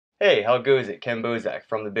Hey, how goes it? Ken Bozak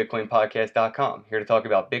from the BitcoinPodcast.com, here to talk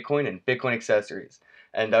about Bitcoin and Bitcoin accessories.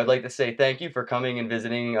 And I'd like to say thank you for coming and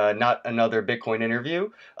visiting Not Another Bitcoin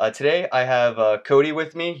Interview. Today I have Cody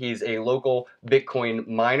with me. He's a local Bitcoin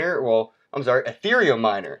miner. Well, I'm sorry, Ethereum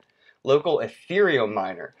miner. Local Ethereum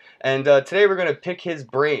miner. And today we're going to pick his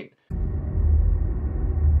brain.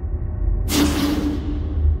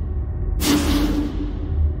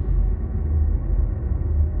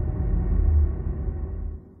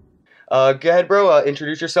 Go ahead, bro.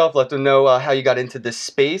 Introduce yourself. Let them know how you got into this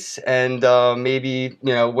space and maybe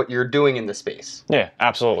what you're doing in the space. Yeah,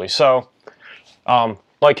 absolutely. So,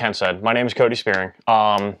 like Ken said, my name is Cody Spering.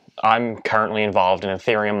 I'm currently involved in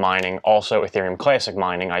Ethereum mining, also Ethereum Classic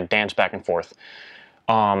mining. I dance back and forth.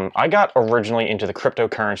 I got originally into the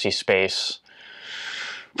cryptocurrency space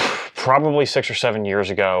probably 6 or 7 years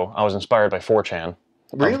ago. I was inspired by 4chan.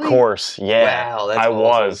 Really? Of course, yeah. Wow, that's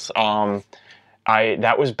awesome. Was.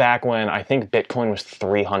 That was back when I think Bitcoin was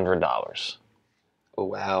 $300. Oh,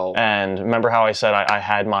 wow. And remember how I said I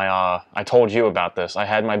had my, I told you about this. I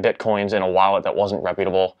had my Bitcoins in a wallet that wasn't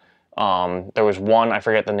reputable. There was one I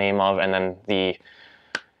forget the name of, and then the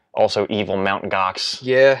also evil Mt. Gox.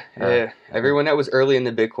 Yeah. Everyone that was early in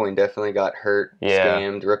the Bitcoin definitely got hurt,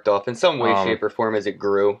 scammed, ripped off in some way, shape, or form as it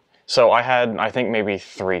grew. So I had, I think, maybe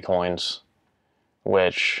 3 coins,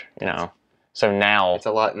 which, so now it's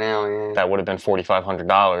a lot now. Yeah. That would have been $4,500.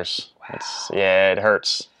 Wow. Yeah, it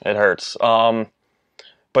hurts. It hurts. But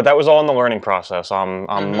that was all in the learning process. I'm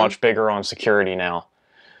much bigger on security now.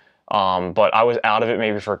 But I was out of it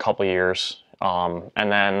maybe for a couple of years. And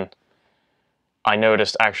then I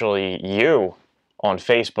noticed actually you on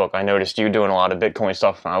Facebook. I noticed you doing a lot of Bitcoin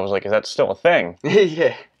stuff, and I was like, is that still a thing?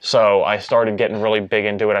 Yeah. So I started getting really big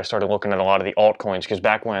into it. I started looking at a lot of the altcoins, because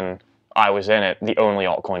back when I was in it, the only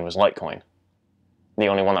altcoin was Litecoin. The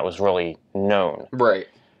only one that was really known. Right.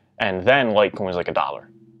 And then Litecoin was like $1.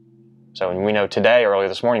 So we know today, earlier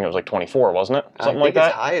this morning, it was like 24, wasn't it? Something like that?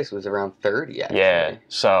 Its highest was around 30, actually. Yeah,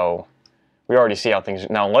 so we already see how things...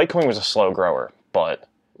 Now, Litecoin was a slow grower, but...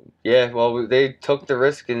 Yeah, well, they took the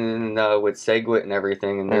risk with SegWit and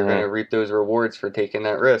everything, and they're going to reap those rewards for taking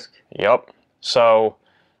that risk. Yep. So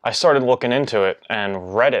I started looking into it, and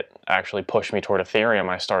Reddit actually pushed me toward Ethereum.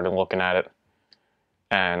 I started looking at it,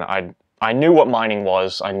 and I knew what mining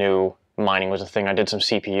was. I knew mining was a thing. I did some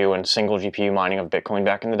CPU and single GPU mining of Bitcoin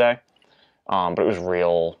back in the day, but it was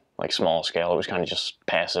real, like, small scale. It was kind of just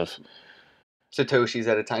passive. Satoshis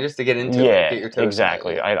at a time, just to get into it, get your toes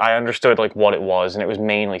exactly. I understood like what it was, and it was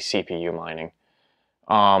mainly CPU mining,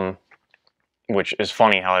 which is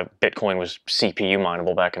funny how Bitcoin was CPU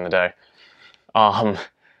mineable back in the day.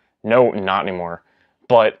 No, not anymore.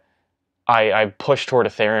 But I pushed toward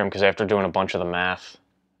Ethereum because after doing a bunch of the math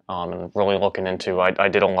and really looking into, I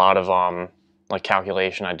did a lot of like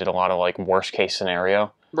calculation. I did a lot of like worst case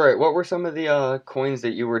scenario. Right. What were some of the coins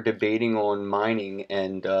that you were debating on mining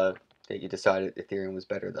and that you decided Ethereum was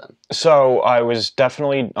better than? So I was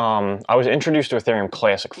definitely I was introduced to Ethereum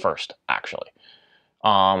Classic first, actually,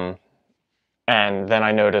 and then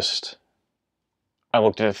I noticed. I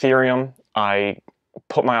looked at Ethereum. I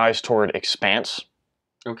put my eyes toward Expanse.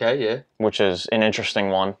 Okay, yeah. Which is an interesting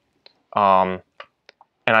one.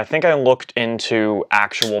 And I think I looked into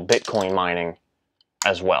actual Bitcoin mining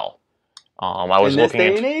as well. I was in this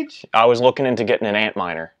day and age? I was looking into getting an ant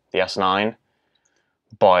miner, the S9,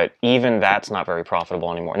 but even that's not very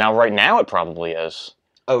profitable anymore. Now, right now, it probably is.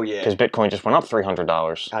 Oh, yeah. Because Bitcoin just went up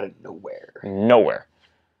 $300. Out of nowhere. Nowhere.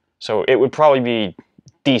 So it would probably be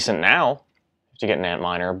decent now to get an ant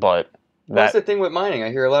miner, but... That's the thing with mining. I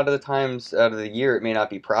hear a lot of the times out of the year it may not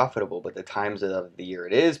be profitable, but the times out of the year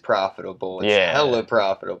it is profitable. It's hella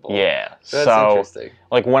profitable. Yeah. So that's interesting.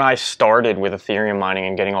 Like when I started with Ethereum mining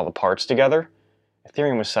and getting all the parts together,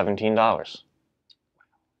 Ethereum was $17.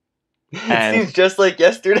 It seems just like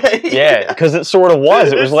yesterday. Yeah, because it sort of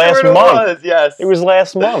was. It was last month. Was, yes. It was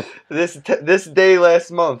last month. This day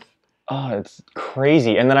last month. Oh, it's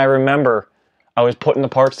crazy. And then I remember I was putting the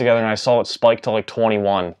parts together and I saw it spike to like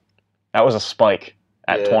 21. That was a spike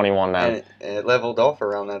at 21 then. And it leveled off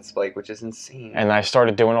around that spike, which is insane. And I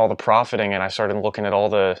started doing all the profiting, and I started looking at all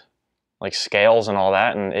the like scales and all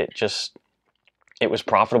that, and it was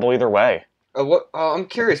profitable either way. I'm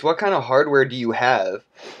curious, what kind of hardware do you have?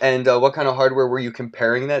 And what kind of hardware were you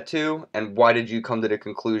comparing that to? And why did you come to the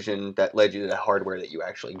conclusion that led you to the hardware that you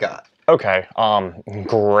actually got? Okay,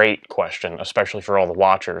 great question, especially for all the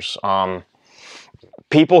watchers.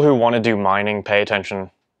 People who want to do mining, pay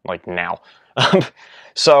attention. Like now.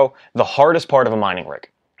 So the hardest part of a mining rig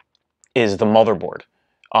is the motherboard.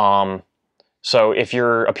 So if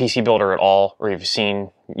you're a PC builder at all, or you've seen,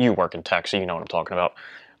 you work in tech, so you know what I'm talking about.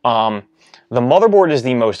 The motherboard is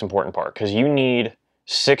the most important part because you need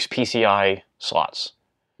 6 PCI slots.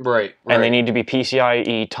 Right. And they need to be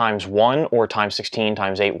PCIe times 1 or times 16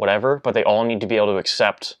 times 8, whatever, but they all need to be able to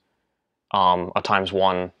accept a times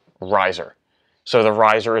 1 riser. So the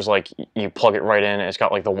riser is like, you plug it right in, and it's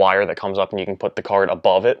got like the wire that comes up and you can put the card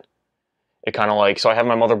above it. It kind of like, so I have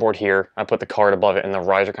my motherboard here, I put the card above it, and the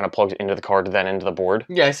riser kind of plugs into the card, then into the board.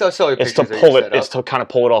 Yeah, I saw your It's pictures to pull it, it's to kind of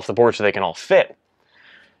pull it off the board so they can all fit.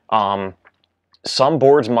 Some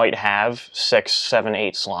boards might have 6, 7,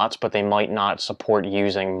 8 slots, but they might not support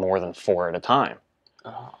using more than 4 at a time.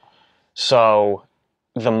 Oh. So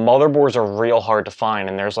the motherboards are real hard to find,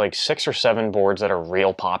 and there's like 6 or 7 boards that are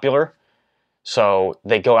real popular. So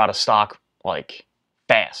they go out of stock like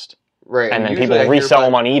fast. Right. And then people resell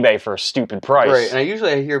them on eBay for a stupid price. Right. And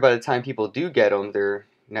I hear by the time people do get them, they're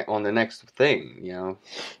on the next thing, you know.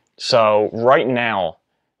 So right now,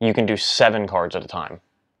 you can do 7 cards at a time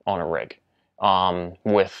on a rig.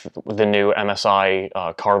 With the new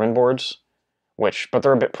MSI carbon boards, but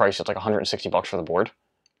they're a bit pricey. It's like $160 for the board.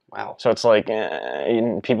 Wow. So it's like,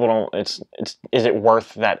 people don't, is it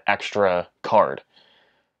worth that extra card?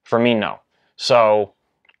 For me, no. So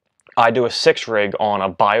I do a 6 rig on a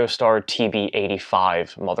BioStar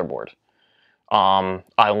TB85 motherboard.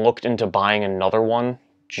 I looked into buying another one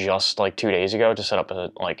just like 2 days ago to set up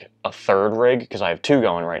a 3rd rig because I have 2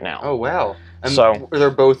 going right now. Oh wow! And so they're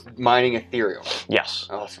both mining Ethereum. Yes.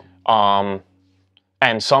 Awesome.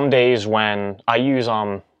 And some days when I use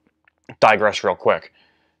digress real quick,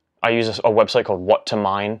 I use a website called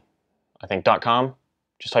whattomine, I think .com.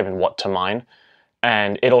 Just type in what to mine,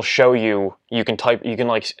 and it'll show you. You can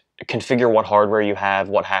like configure what hardware you have,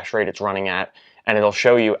 what hash rate it's running at, and it'll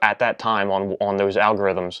show you at that time on those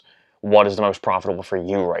algorithms what is the most profitable for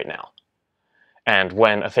you right now. And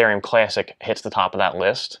when Ethereum Classic hits the top of that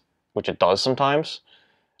list, which it does sometimes,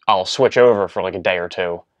 I'll switch over for like a day or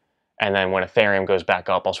 2, and then when Ethereum goes back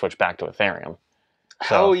up, I'll switch back to Ethereum.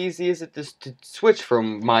 How easy is it to switch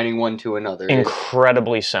from mining one to another?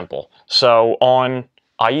 Incredibly simple. So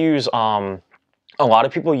I use a lot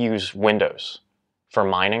of people use Windows for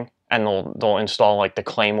mining, and they'll install like the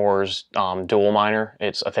Claymore's dual miner.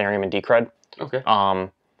 It's Ethereum and Decred. Okay.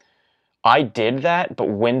 I did that, but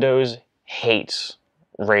Windows hates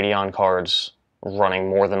Radeon cards running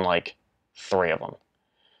more than like 3 of them.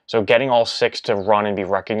 So getting all 6 to run and be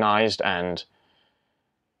recognized and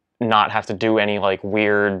not have to do any like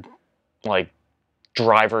weird like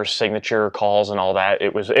driver signature calls and all that,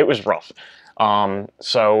 it was rough.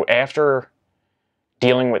 So after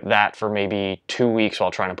dealing with that for maybe 2 weeks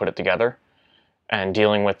while trying to put it together, and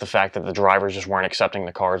dealing with the fact that the drivers just weren't accepting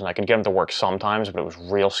the cards, and I could get them to work sometimes, but it was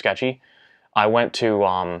real sketchy, I went to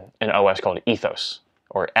an OS called Ethos,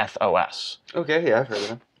 or EthOS. Okay, yeah, I've heard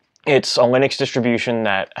of it. It's a Linux distribution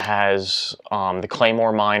that has the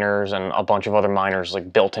Claymore miners and a bunch of other miners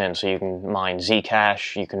like built in, so you can mine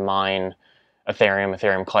Zcash, you can mine Ethereum,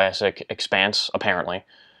 Ethereum Classic, Expanse, apparently.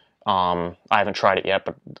 I haven't tried it yet,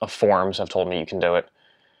 but forums have told me you can do it.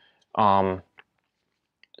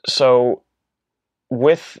 So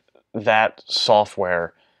with that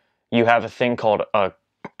software, you have a thing called a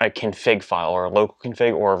config file, or a local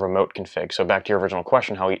config, or a remote config. So back to your original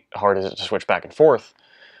question, how hard is it to switch back and forth?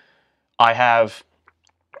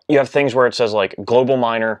 You have things where it says like global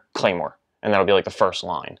miner Claymore, and that'll be like the first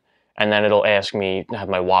line. And then it'll ask me to have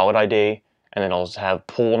my wallet ID, and then it'll have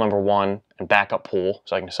pool number 1 and backup pool,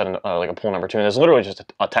 so I can set like a pool number 2. And there's literally just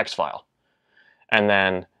a text file. And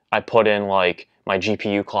then I put in like my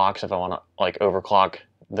GPU clocks if I want to like overclock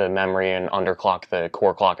the memory and underclock the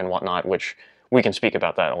core clock and whatnot, which we can speak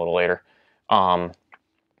about that a little later. I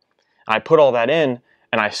put all that in,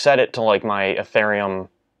 and I set it to like my Ethereum,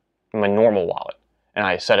 my normal wallet, and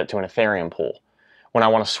I set it to an Ethereum pool. When I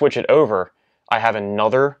want to switch it over, I have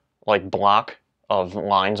another like block of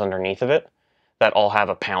lines underneath of it that all have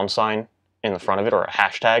a pound sign in the front of it, or a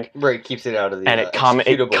hashtag. Right, keeps it out of the and it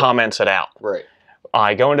comments it out. Right.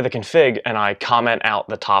 I go into the config and I comment out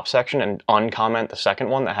the top section and uncomment the second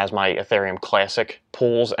one that has my Ethereum Classic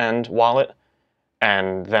pools and wallet.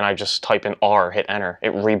 And then I just type in R, hit enter.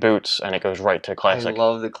 It reboots and it goes right to Classic. I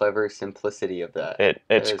love the clever simplicity of that.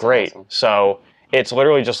 It's great. Awesome. So it's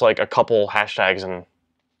literally just like a couple hashtags and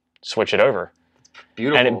switch it over.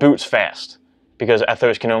 Beautiful. And it boots fast because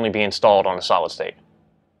Ethos can only be installed on a solid state.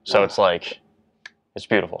 So It's like, it's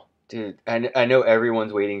beautiful. Dude, I know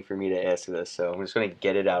everyone's waiting for me to ask this, so I'm just going to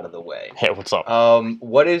get it out of the way. Hey, what's up?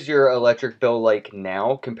 What is your electric bill like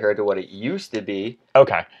now compared to what it used to be?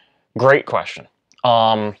 Okay, great question.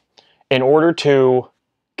 In order to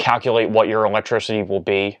calculate what your electricity will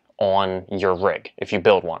be on your rig, if you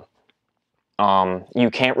build one, You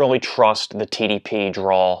can't really trust the TDP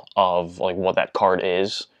draw of like what that card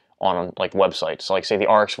is on like websites. So, like say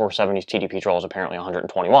the RX 470's TDP draw is apparently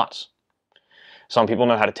 120 watts. Some people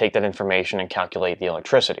know how to take that information and calculate the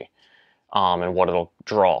electricity and what it'll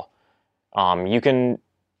draw. You can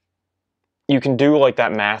do like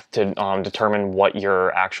that math to determine what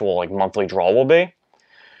your actual like monthly draw will be.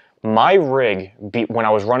 My rig, when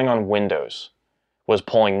I was running on Windows, was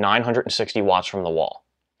pulling 960 watts from the wall.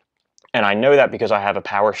 And I know that because I have a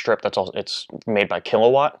power strip it's made by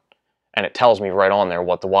kilowatt, and it tells me right on there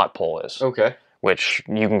what the watt pull is. Okay. Which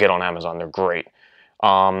you can get on Amazon. They're great.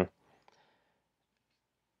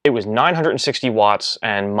 It was 960 watts,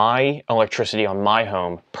 and my electricity on my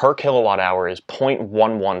home per kilowatt hour is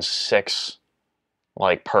 0.116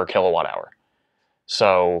 like per kilowatt hour.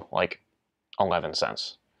 So like 11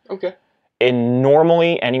 cents. Okay. And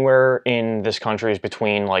normally anywhere in this country is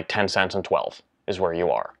between like 10 cents and 12 is where you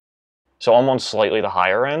are. So I'm on slightly the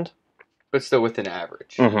higher end. But still within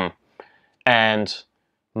average. Mm-hmm. And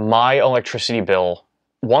my electricity bill,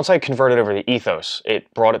 once I converted over to Ethos,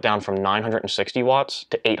 it brought it down from 960 watts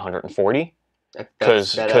to 840. That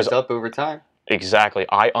adds up over time. Exactly.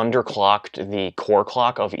 I underclocked the core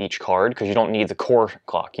clock of each card because you don't need the core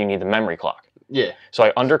clock. You need the memory clock. Yeah. So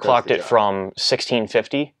I underclocked it from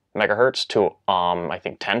 1650 megahertz to I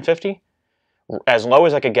think 1050, as low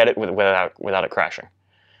as I could get it without it crashing.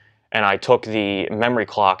 And I took the memory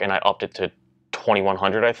clock and I upped it to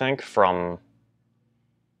 2100, I think, from,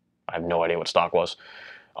 I have no idea what stock was.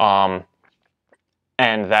 And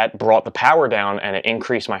that brought the power down, and it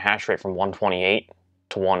increased my hash rate from 128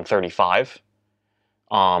 to 135,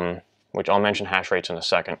 which I'll mention hash rates in a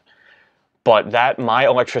second. But my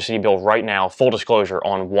electricity bill right now, full disclosure,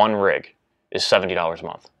 on one rig is $70 a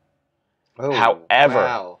month. Oh, however,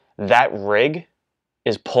 wow. that rig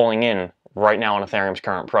is pulling in right now on Ethereum's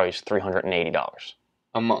current price $380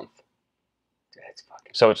 a month. That's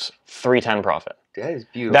fucking. So it's $310 profit. That is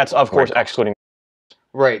beautiful. That's of course excluding.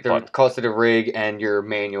 Right, the cost of the rig and your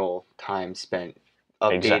manual time spent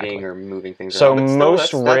updating or moving things around. So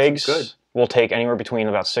most rigs will take anywhere between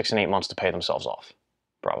about 6 and 8 months to pay themselves off,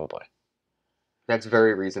 probably. That's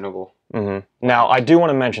very reasonable. Mm-hmm. Now, I do want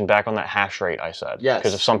to mention back on that hash rate I said. Yes.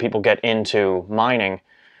 Because if some people get into mining,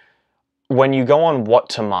 when you go on what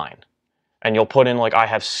to mine, and you'll put in, like, I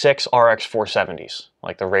have 6 RX 470s,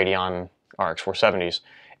 like the Radeon RX 470s,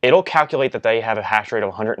 it'll calculate that they have a hash rate of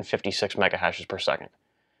 156 megahashes per second.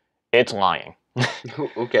 It's lying.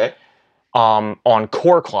 Okay. On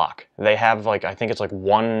core clock, they have, like, I think it's like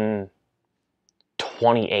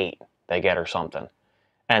 128 they get or something.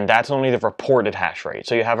 And that's only the reported hash rate.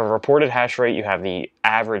 So you have a reported hash rate, you have the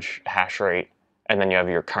average hash rate, and then you have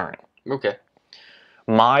your current. Okay.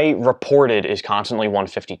 My reported is constantly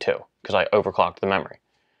 152 because I overclocked the memory.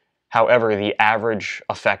 However, the average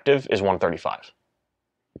effective is 135.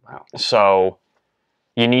 Wow. So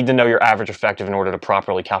you need to know your average effective in order to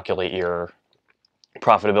properly calculate your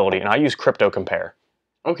profitability. And I use Crypto Compare.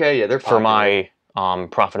 Okay, yeah, they're popular. For my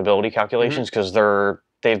profitability calculations because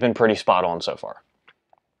they've been pretty spot on so far.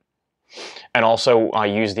 And also, I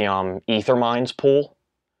use the Ethermines pool.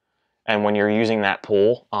 And when you're using that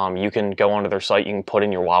pool, you can go onto their site. You can put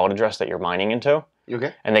in your wallet address that you're mining into.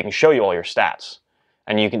 Okay. And they can show you all your stats.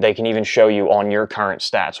 And they can even show you on your current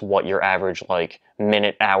stats what your average like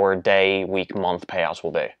minute, hour, day, week, month payouts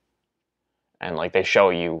will be. And like they show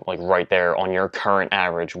you like right there on your current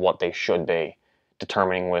average what they should be,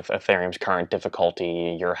 determining with Ethereum's current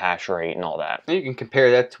difficulty, your hash rate, and all that. And you can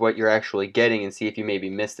compare that to what you're actually getting and see if you maybe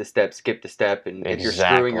missed a step, skipped a step, and if you're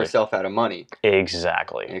screwing yourself out of money.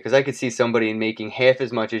 Exactly. Because I could see somebody making half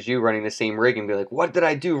as much as you running the same rig and be like, "What did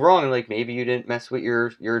I do wrong?" And like maybe you didn't mess with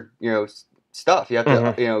your stuff. You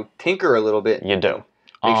have to tinker a little bit. You do.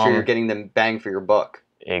 Make sure you're getting them bang for your buck.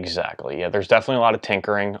 Exactly. Yeah, there's definitely a lot of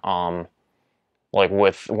tinkering. Like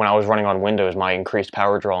when I was running on Windows, my increased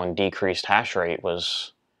power draw and decreased hash rate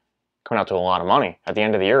was coming out to a lot of money. At the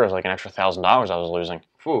end of the year, it was like an extra $1,000 I was losing.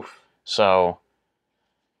 Oof. So,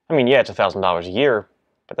 I mean, yeah, it's $1,000 a year,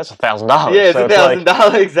 but that's $1,000. Yeah, it's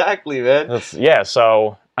 $1,000 exactly, man. Yeah,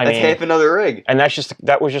 so I mean, that's half another rig. And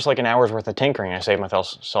that was just like an hour's worth of tinkering. I saved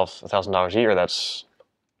myself $1,000 a year. That's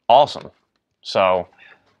awesome. So.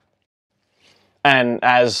 And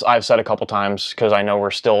as I've said a couple times, because I know we're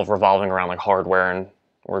still revolving around like hardware and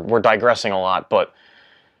we're digressing a lot, but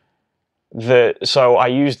so I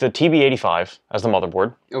used the TB85 as the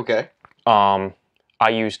motherboard. Okay. I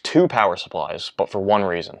used 2 power supplies, but for one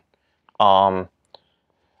reason. I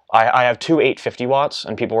have 2 850 watts,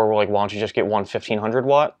 and people were like, "Why don't you just get one 1500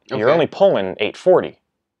 watt? Okay. You're only pulling 840.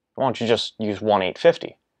 Why don't you just use one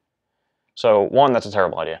 850?" So one, that's a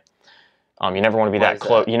terrible idea. You never want to be Why that is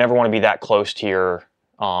close. that? You never want to be that close to your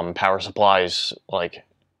power supply's like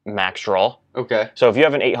max draw. Okay. So if you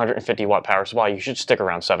have an 850 watt power supply, you should stick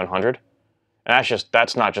around 700. And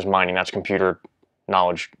that's not just mining, that's computer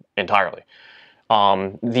knowledge entirely.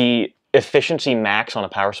 The efficiency max on a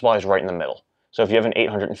power supply is right in the middle. So if you have an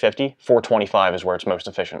 850, 425 is where it's most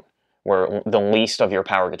efficient, where the least of your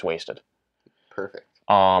power gets wasted. Perfect.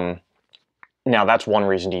 Now that's one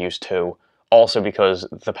reason to use 2. Also because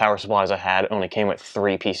the power supplies I had only came with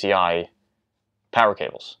 3 PCI power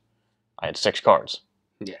cables. I had 6 cards.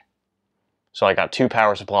 Yeah. So I got 2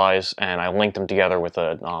 power supplies and I linked them together with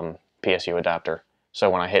a PSU adapter. So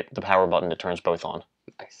when I hit the power button, it turns both on.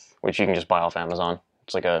 Nice. Which you can just buy off Amazon.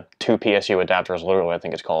 It's like a 2 PSU adapters, literally, I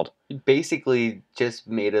think it's called. You basically just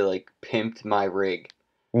made it like pimped my rig.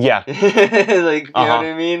 Yeah. Like, you know what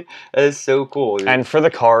I mean? That is so cool. And for the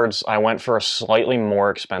cards, I went for a slightly more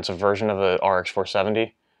expensive version of the RX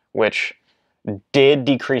 470, which did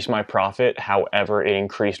decrease my profit. However, it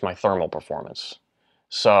increased my thermal performance.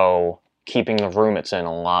 So keeping the room it's in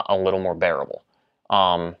a little more bearable.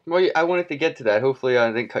 Well, I wanted to get to that. Hopefully, I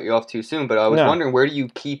didn't cut you off too soon. But I was wondering, where do you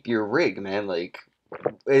keep your rig, man? Like,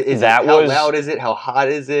 how loud is it? How hot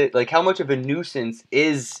is it? Like, how much of a nuisance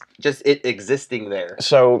is just it existing there?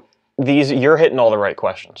 So you're hitting all the right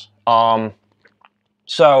questions.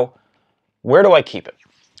 So where do I keep it?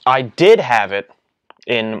 I did have it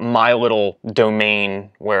in my little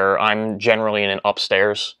domain where I'm generally in an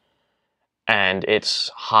upstairs, and it's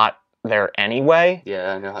hot there anyway.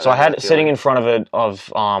 Yeah, I know. So I had it sitting in front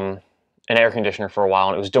of an air conditioner for a while,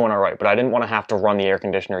 and it was doing all right. But I didn't want to have to run the air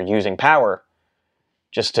conditioner using power,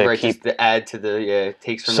 just to keep just to add to the it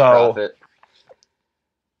takes from the profit.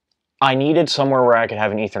 I needed somewhere where I could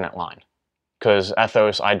have an Ethernet line, because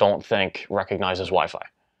Ethos I don't think recognizes Wi-Fi.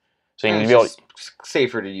 So you need to be able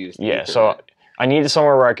safer to use. Yeah, so I needed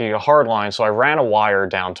somewhere where I could get a hard line, so I ran a wire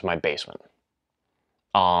down to my basement.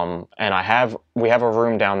 And we have a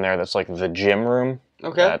room down there that's like the gym room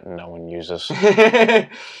that no one uses. I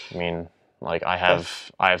mean, like I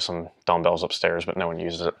have some dumbbells upstairs, but no one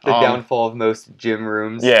uses it. The downfall of most gym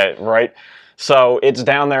rooms. Yeah, right. So it's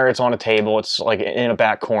down there, it's on a table, it's like in a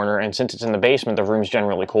back corner, and since it's in the basement, the room's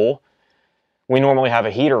generally cool. We normally have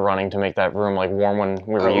a heater running to make that room like warm when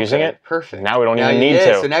we were using it. Perfect. Now we don't even need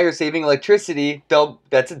to. So now you're saving electricity.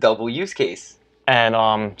 That's a double use case.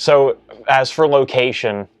 And so as for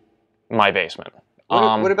location, my basement.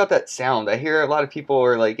 What about that sound? I hear a lot of people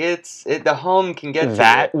are like, the hum can get to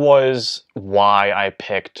that was why I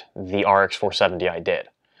picked the RX 470 I did.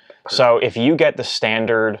 Perfect. So if you get the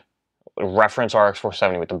standard reference RX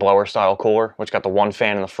 470 with the blower style cooler, which got the one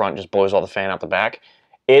fan in the front, just blows all the fan out the back,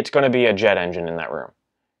 it's going to be a jet engine in that room.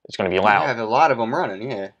 It's going to be loud. You have a lot of them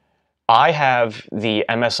running, yeah. I have the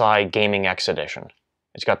MSI Gaming X Edition.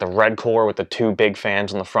 It's got the red cooler with the 2 big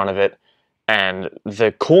fans on the front of it, and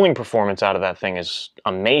the cooling performance out of that thing is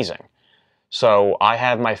amazing. So I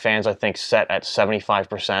have my fans, I think, set at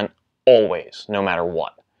 75% always, no matter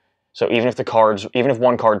what. So even if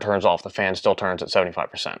one card turns off, the fan still turns at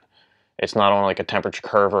 75%. It's not on like a temperature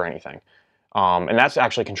curve or anything. And that's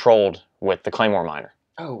actually controlled with the Claymore miner.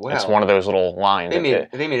 Oh, wow. It's one of those little lines. They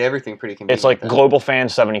made everything pretty convenient. It's like global fan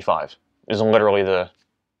 75 is literally the,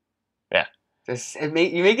 yeah.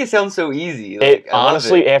 You make it sound so easy. Like,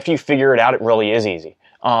 honestly, after you figure it out, it really is easy.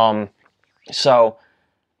 So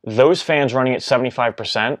those fans running at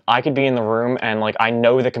 75%, I could be in the room and like I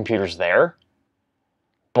know the computer's there,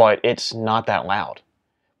 but it's not that loud.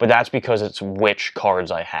 But that's because it's which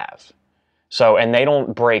cards I have. So, and they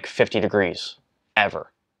don't break 50 degrees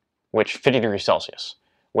ever, 50 degrees Celsius,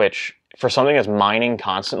 which for something that's mining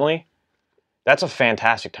constantly, that's a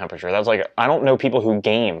fantastic temperature. That's like, I don't know people who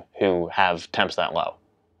game who have temps that low.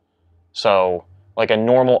 So like a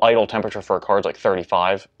normal idle temperature for a card's like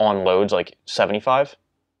 35, on loads like 75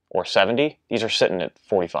 or 70, these are sitting at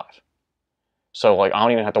 45. So like I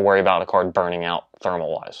don't even have to worry about a card burning out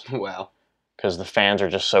thermal wise. Wow. Because the fans are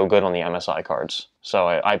just so good on the MSI cards. So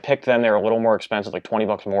I picked them. They're a little more expensive, like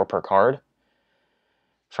 $20 more per card.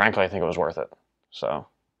 Frankly, I think it was worth it. So,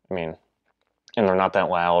 I mean, and they're not that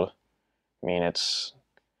loud. I mean, it's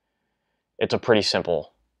a pretty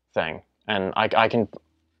simple thing. And it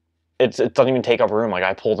doesn't even take up room. Like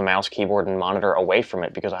I pull the mouse, keyboard, and monitor away from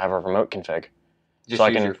it because I have a remote config. Just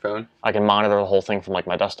use your phone? I can monitor the whole thing from like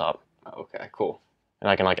my desktop. Oh, okay, cool. And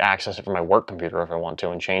I can like access it from my work computer if I want to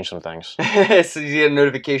and change some things. So you get a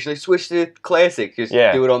notification, like switch to classic, just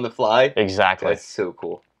do it on the fly. Exactly. That's so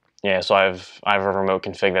cool. Yeah, so I have a remote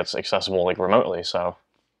config that's accessible like remotely, so.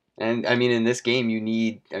 And I mean in this game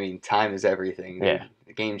time is everything. Yeah.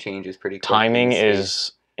 The game changes pretty quick. Timing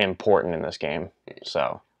is important in this game.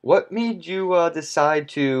 So. What made you decide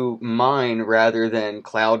to mine rather than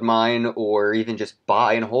cloud mine or even just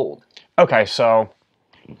buy and hold? Okay, so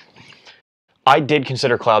I did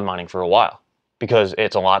consider cloud mining for a while because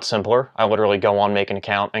it's a lot simpler. I literally go on, make an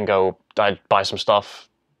account, and go. I buy some stuff.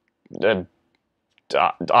 I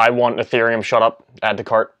want Ethereum. Shut up. Add to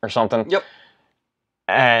cart or something. Yep.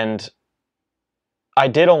 And I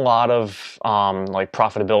did a lot of like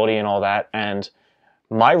profitability and all that, and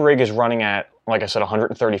my rig is running at, like I said,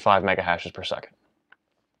 135 mega hashes per second.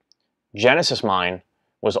 Genesis Mine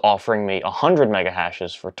was offering me 100 mega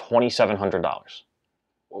hashes for $2,700.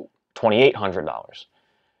 $2,800.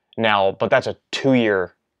 Now, but that's a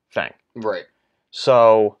 2-year thing. Right.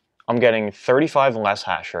 So I'm getting 35 less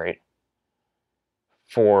hash rate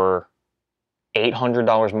for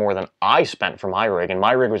 $800 more than I spent for my rig, and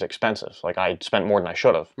my rig was expensive. Like, I spent more than I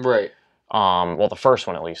should have. Right. Well, the first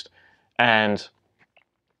one at least. And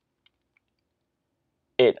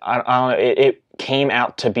it came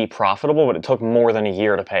out to be profitable, but it took more than a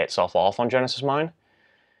year to pay itself off on Genesis Mine.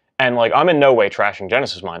 And like, I'm in no way trashing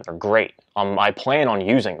Genesis Mine. They're great. I plan on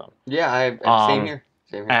using them. Yeah, same here.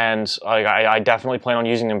 Same here. And I definitely plan on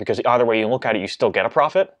using them because either way you look at it, you still get a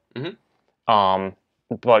profit.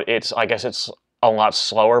 But I guess it's a lot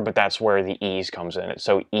slower, but that's where the ease comes in. It's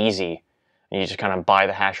so easy, and you just kind of buy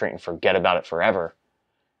the hash rate and forget about it forever.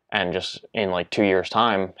 And just in like 2 years'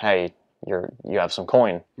 time, hey, you have some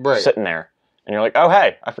coin sitting there, and you're like, oh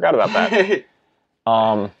hey, I forgot about that.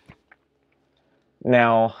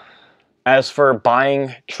 Now, as for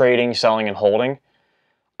buying, trading, selling, and holding,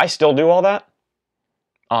 I still do all that.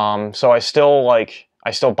 So I still buy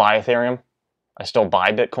Ethereum. I still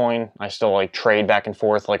buy Bitcoin. I still like trade back and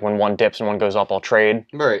forth. Like when one dips and one goes up, I'll trade.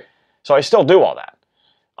 Right. So I still do all that.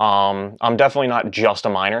 I'm definitely not just a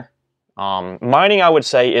miner. Mining, I would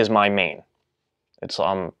say, is my main. It's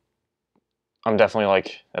I'm definitely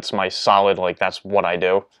like, that's my solid, like that's what I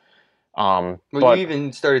do. Well, but you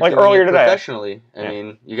even started like doing earlier it today, professionally. I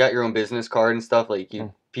mean, you got your own business card and stuff. Like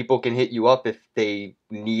people can hit you up if they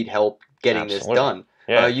need help getting this done.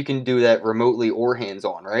 Yeah. You can do that remotely or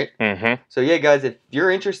hands-on, right? Mm-hmm. So yeah, guys, if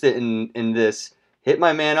you're interested in this, hit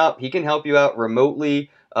my man up. He can help you out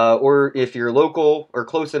remotely, or if you're local or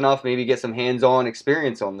close enough, maybe get some hands-on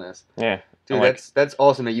experience on this. Yeah, dude, like, that's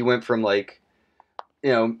awesome that you went from like,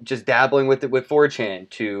 just dabbling with it with 4chan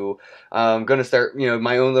to I'm going to start,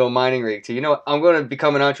 my own little mining rig to, I'm going to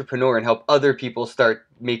become an entrepreneur and help other people start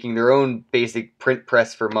making their own basic print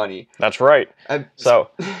press for money. That's right. So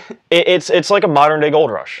it's like a modern day gold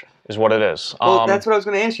rush is what it is. Well, that's what I was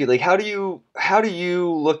going to ask you. Like, how do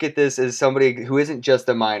you look at this as somebody who isn't just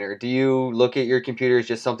a miner? Do you look at your computer as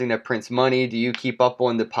just something that prints money? Do you keep up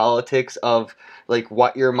on the politics of like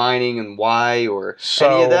what you're mining and why, or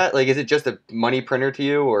any of that? Like, is it just a money printer to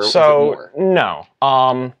you, or is it more? No.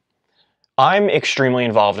 I'm extremely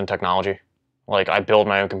involved in technology. Like, I build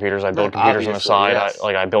my own computers. I build computers on the side. Yes.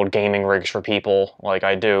 I build gaming rigs for people. Like,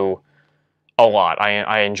 I do a lot.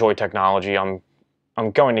 I enjoy technology. I'm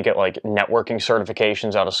going to get like networking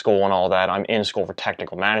certifications out of school and all that. I'm in school for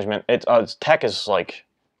technical management. Tech is like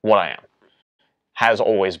what I am. Has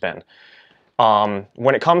always been.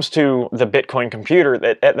 When it comes to the Bitcoin computer,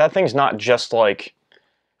 that thing's not just like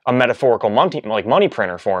a metaphorical money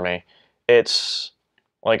printer for me. It's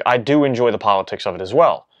like, I do enjoy the politics of it as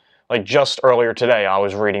well. Like, just earlier today, I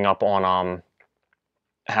was reading up on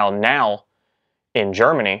how now in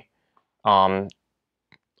Germany,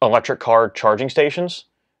 electric car charging stations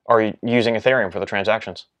are using Ethereum for the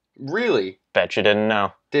transactions. Really? Bet you didn't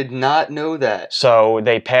know. Did not know that. So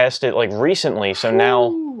they passed it like recently. So now,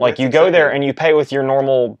 like, you go there and you pay with your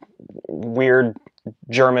normal weird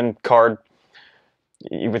German card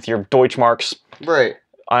with your Deutschmarks. Right.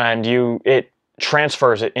 And it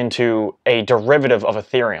transfers it into a derivative of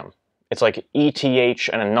Ethereum. It's like ETH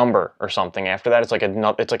and a number or something. After that, it's like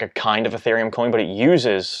a kind of Ethereum coin, but it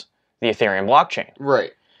uses the Ethereum blockchain.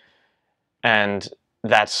 Right. And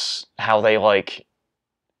that's how they, like,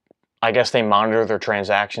 I guess they monitor their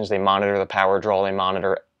transactions, they monitor the power draw, they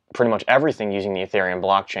monitor pretty much everything using the Ethereum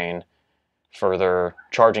blockchain for their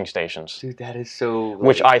charging stations. Dude, that is so, like,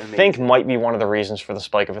 which I amazing. think might be one of the reasons for the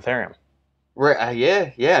spike of Ethereum. Right.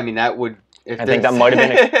 Yeah. I mean, that would. I think that might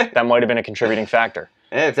have been a contributing factor.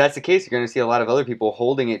 Yeah, if that's the case, you're going to see a lot of other people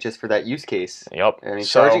holding it just for that use case. Yep. I mean,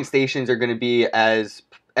 charging stations are going to be as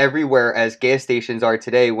everywhere as gas stations are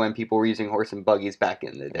today when people were using horse and buggies back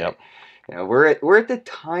in the day. Yep. We're at the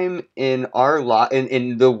time in our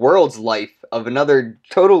in the world's life of another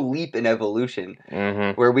total leap in evolution,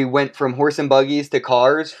 where we went from horse and buggies to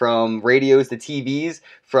cars, from radios to TVs,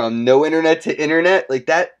 from no internet to internet. Like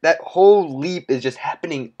that whole leap is just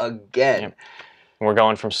happening again. Yep. We're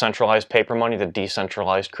going from centralized paper money to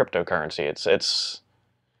decentralized cryptocurrency.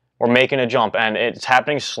 We're making a jump, and it's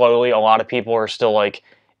happening slowly. A lot of people are still like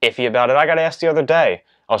iffy about it. I got asked the other day.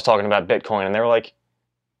 I was talking about Bitcoin, and they were like,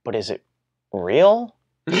 "But is it real?"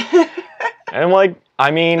 And I'm like,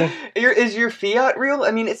 I mean, is your fiat real?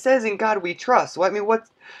 I mean, it says in God we trust. Well, I mean,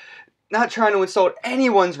 what's not trying to insult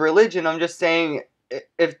anyone's religion. I'm just saying,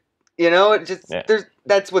 if it just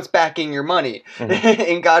that's what's backing your money.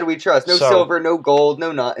 In God we trust. No silver, no gold,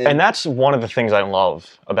 no nothing. And that's one of the things I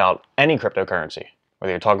love about any cryptocurrency.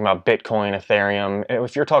 Whether you're talking about Bitcoin, Ethereum,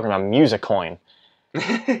 if you're talking about music coin,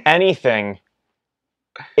 anything,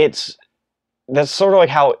 that's sort of like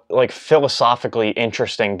how philosophically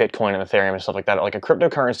interesting Bitcoin and Ethereum and stuff like that. Like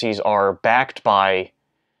cryptocurrencies are backed by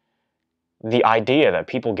the idea that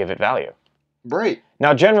people give it value. Right.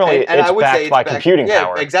 Now, generally, it's backed by computing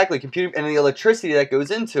power. Yeah, exactly. Computing and the electricity that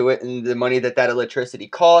goes into it, and the money that electricity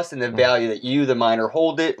costs, and the value that you, the miner,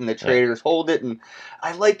 hold it, and the traders hold it. And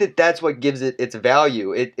I like that. That's what gives it its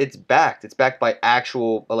value. It's backed. It's backed by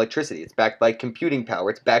actual electricity. It's backed by computing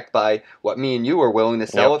power. It's backed by what me and you are willing to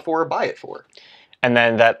sell it for or buy it for. And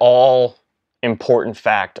then that all important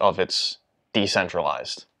fact of it's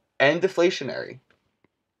decentralized and deflationary.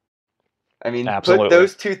 I mean, absolutely. Put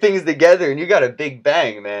those two things together and you got a big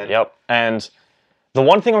bang, man. Yep. And the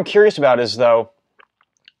one thing I'm curious about is, though,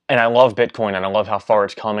 and I love Bitcoin and I love how far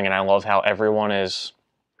it's coming and I love how everyone is,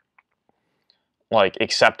 like,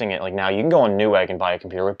 accepting it. Like, now you can go on Newegg and buy a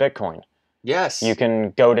computer with Bitcoin. Yes. You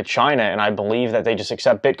can go to China, and I believe that they just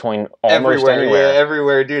accept Bitcoin almost everywhere. Yeah,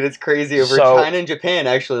 everywhere, dude. It's crazy over China and Japan,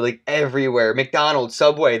 actually, like everywhere. McDonald's,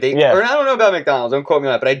 Subway, or I don't know about McDonald's, don't quote me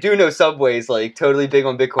on that, but I do know Subway's like totally big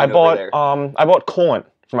on Bitcoin over there. I bought coolant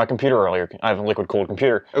for my computer earlier. I have a liquid-cooled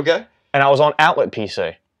computer. Okay. And I was on Outlet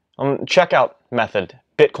PC. Checkout method.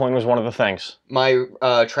 Bitcoin was one of the things. My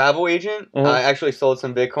travel agent, I actually sold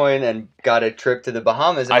some Bitcoin and got a trip to the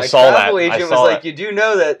Bahamas. And my travel agent was like, you do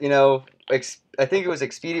know that, I think it was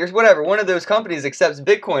Expedia or whatever. One of those companies accepts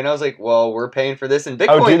Bitcoin. I was like, well, we're paying for this in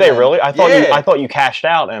Bitcoin. Oh, do they really? I thought you cashed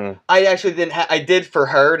out and. I actually didn't. I did for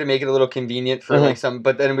her to make it a little convenient for like some.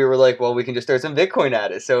 But then we were like, well, we can just throw some Bitcoin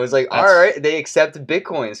at it. So it was like, all right, they accept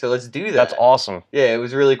Bitcoin, so let's do that. That's awesome. Yeah, it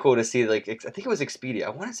was really cool to see. Like, I think it was Expedia.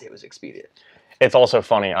 I want to say it was Expedia. It's also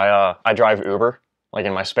funny. I drive Uber. Like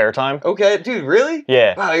in my spare time. Okay, dude, really?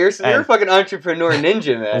 Yeah. Wow, you're a fucking entrepreneur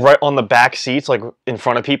ninja, man. Right on the back seats, like in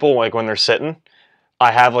front of people, like when they're sitting,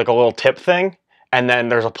 I have like a little tip thing, and then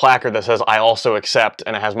there's a placard that says I also accept,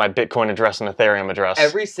 and it has my Bitcoin address and Ethereum address.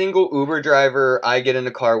 Every single Uber driver I get in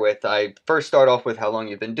the car with, I first start off with how long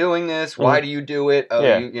you've been doing this, why do you do it,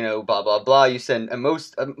 blah, blah, blah. You send, a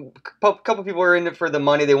couple people are in it for the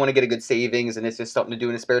money, they want to get a good savings, and it's just something to do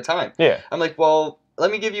in his spare time. Yeah. I'm like, well, let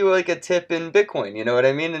me give you like a tip in Bitcoin, you know what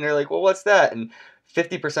I mean? And they're like, well, what's that? And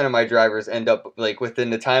 50% of my drivers end up like within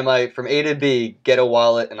the time from A to B get a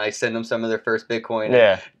wallet and I send them some of their first Bitcoin.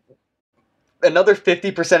 Yeah. Another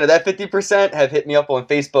 50% of that 50% have hit me up on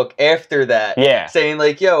Facebook after that. Yeah. Saying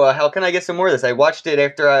like, yo, how can I get some more of this? I watched it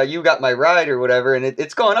after you got my ride or whatever, and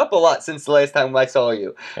it's gone up a lot since the last time I saw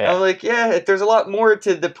you. Yeah. I'm like, yeah, there's a lot more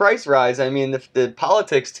to the price rise. I mean, the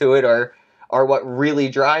politics to it are what really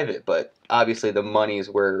drive it, but obviously the money is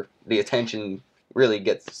where the attention really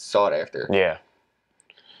gets sought after. Yeah.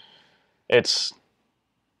 It's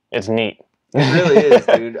neat. It really is,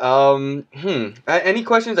 dude. Any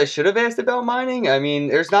questions I should have asked about mining? I mean,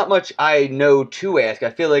 there's not much I know to ask. I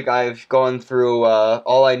feel like I've gone through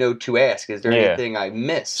all I know to ask. Is there anything I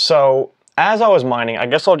missed? So, as I was mining, I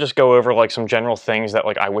guess I'll just go over like some general things that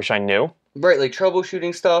like I wish I knew. Right, like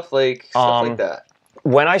troubleshooting stuff, like stuff like that.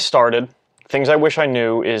 When I started, things I wish I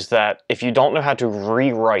knew is that if you don't know how to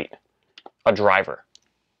rewrite a driver,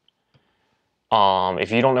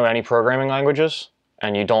 if you don't know any programming languages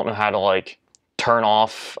and you don't know how to like turn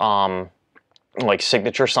off like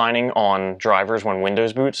signature signing on drivers when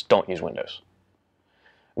Windows boots, don't use Windows.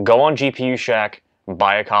 Go on GPU Shack,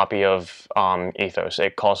 buy a copy of Ethos.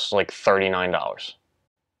 It costs like $39.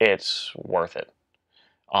 It's worth it.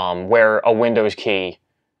 Where a Windows key,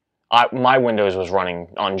 my Windows was running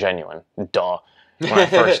on Genuine, duh, when I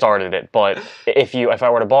first started it. But if I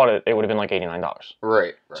were to bought it, it would have been like $89.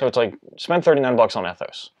 Right. So it's like spend $39 on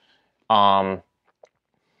Ethos.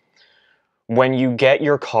 When you get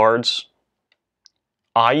your cards,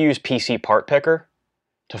 I use PC Part Picker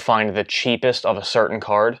to find the cheapest of a certain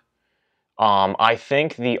card. I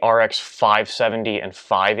think the RX 570 and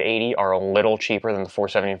 580 are a little cheaper than the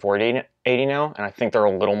 470 and 480 now, and I think they're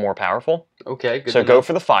a little more powerful. Okay, good. So go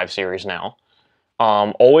for the 5 series now.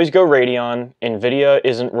 Always go Radeon. NVIDIA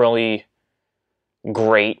isn't really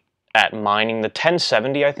great at mining. The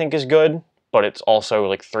 1070 I think is good, but it's also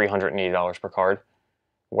like $380 per card,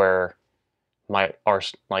 where my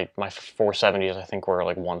 470s I think were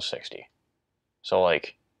like 160. So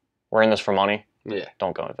like, we're in this for money. Yeah.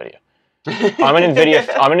 Don't go NVIDIA. I'm an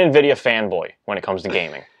NVIDIA fanboy when it comes to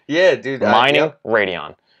gaming. Yeah, dude. Mining, Yep.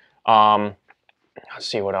 Radeon. Let's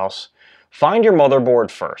see what else. Find your motherboard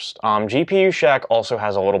first. GPU Shack also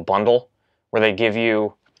has a little bundle where they give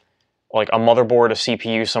you like a motherboard, a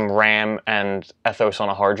CPU, some RAM, and Ethos on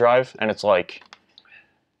a hard drive, and it's like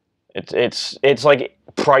it's like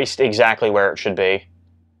priced exactly where it should be.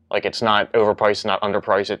 Like, it's not overpriced, not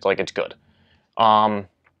underpriced. It's like, it's good. The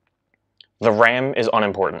RAM is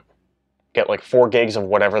unimportant. Get like 4 gigs of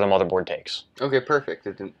whatever the motherboard takes. Okay, perfect.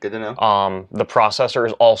 Good to know. The processor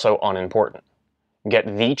is also unimportant.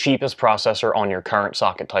 Get the cheapest processor on your current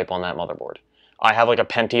socket type on that motherboard. I have like a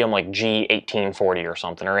Pentium like G1840 or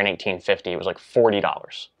something, or an 1850. It was like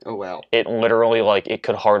 $40. Oh, wow. It literally, like, it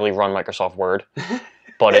could hardly run Microsoft Word,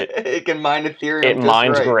 but it can mine Ethereum. It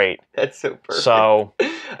mines great. That's so perfect. So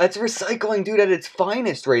that's recycling, dude, at its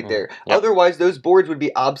finest right there. Yep. Otherwise, those boards would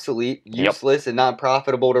be obsolete, useless, and not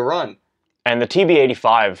profitable to run. And the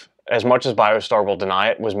TB85, as much as BioStar will deny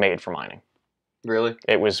it, was made for mining. Really?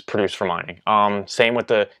 It was produced for mining. Same with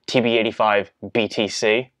the TB85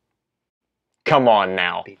 BTC. Come on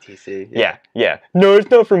now. BTC. Yeah. No, it's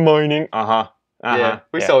not for mining. Yeah,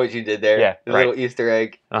 we saw what you did there. Yeah, the little Easter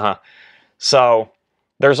egg. So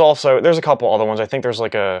there's a couple other ones. I think there's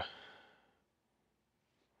like I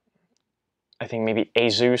think maybe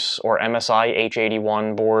Asus or MSI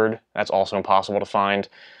H81 board. That's also impossible to find.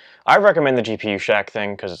 I recommend the GPU Shack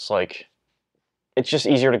thing because it's like, it's just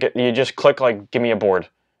easier to get. You just click like, give me a board,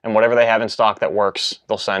 and whatever they have in stock that works,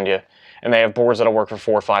 they'll send you. And they have boards that'll work for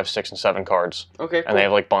 4, 5, 6, and 7 cards. Okay. Cool. And they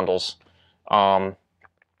have like bundles. What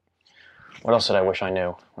else did I wish I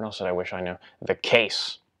knew? The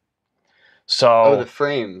case. So the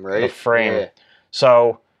frame, right? The frame. Yeah.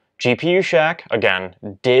 So GPU Shack again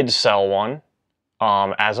did sell one.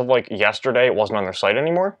 As of like yesterday, it wasn't on their site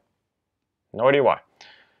anymore. No idea why.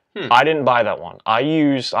 I didn't buy that one. I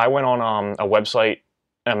went on a website,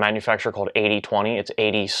 a manufacturer called 8020. It's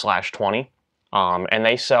 80/20. And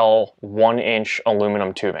they sell 1-inch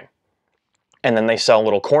aluminum tubing. And then they sell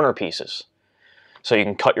little corner pieces. So you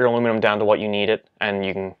can cut your aluminum down to what you need it, and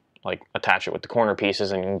you can like attach it with the corner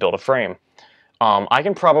pieces, and you can build a frame. I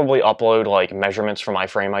can probably upload like measurements from my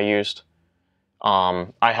frame I used. I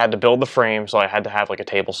had to build the frame, so I had to have like a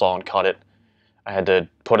table saw and cut it. I had to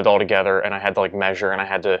put it all together, and I had to like measure, and I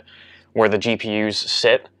had to, where the GPUs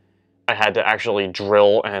sit, I had to actually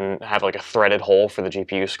drill and have like a threaded hole for the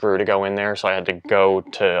GPU screw to go in there. So I had to go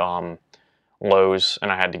to Lowe's,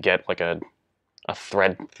 and I had to get like a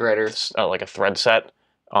threader, like a thread set,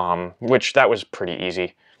 which that was pretty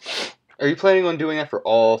easy. Are you planning on doing that for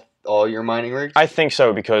all your mining rigs? I think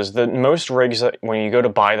so, because the most rigs that when you go to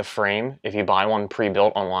buy the frame, if you buy one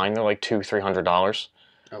pre-built online, they're like $200-300.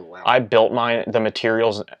 Oh wow! I built mine. The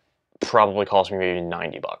materials probably cost me maybe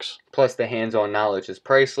 $90. Plus, the hands-on knowledge is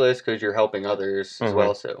priceless because you're helping others as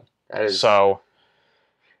well. So that is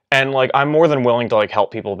and like, I'm more than willing to like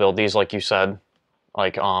help people build these, like you said.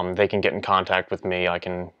 Like they can get in contact with me. I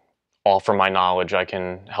can offer my knowledge. I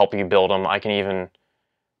can help you build them. I can even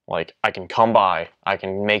I can come by. I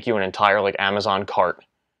can make you an entire like Amazon cart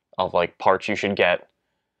of like parts you should get,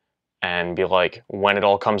 and be like, when it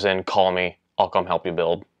all comes in, call me. I'll come help you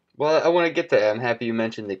build. Well, I want to get to that. I'm happy you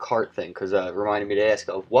mentioned the cart thing, because it reminded me to ask,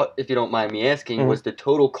 what, if you don't mind me asking, was the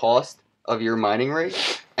total cost of your mining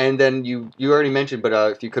rate? And then you already mentioned, but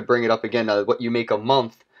if you could bring it up again, what you make a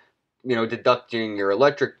month, deducting your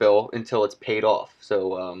electric bill until it's paid off.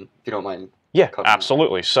 So if you don't mind. Yeah,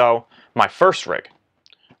 absolutely. So my first rig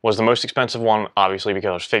was the most expensive one, obviously, because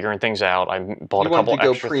I was figuring things out. I bought a couple extra things. You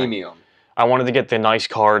wanted to go premium. I wanted to get the nice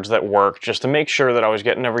cards that work, just to make sure that I was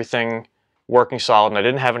getting everything working solid, and I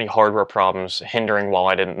didn't have any hardware problems hindering while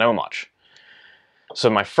I didn't know much. So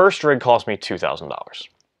my first rig cost me $2,000.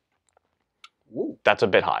 That's a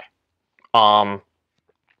bit high.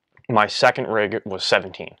 My second rig was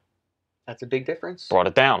 $17,000. That's a big difference. Brought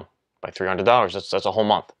it down by $300. That's a whole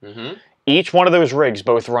month. Each one of those rigs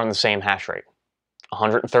both run the same hash rate.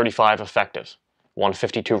 135 effective,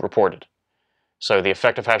 152 reported. So the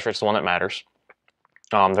effective hash rate is the one that matters.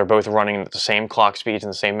 They're both running at the same clock speeds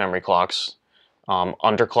and the same memory clocks.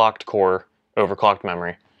 Underclocked core, overclocked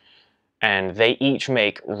memory. And they each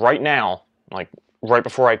make, right now, like right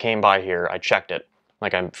before I came by here, I checked it.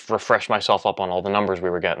 Like, I refreshed myself up on all the numbers we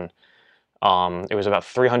were getting. It was about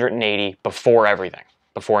 380 before everything,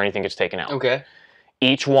 before anything gets taken out. Okay.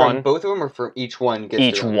 Each one. From both of them, or from each one gets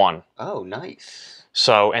Each one. Oh, nice.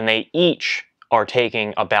 So, and they each are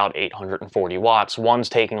taking about 840 watts. One's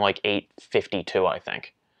taking like 852, I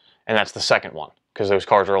think. And that's the second one, because those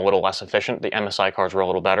cards are a little less efficient. The MSI cards were a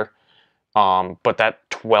little better. But that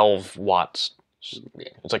 12 watts,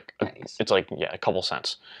 it's like, yeah, a couple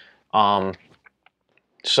cents.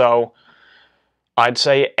 So I'd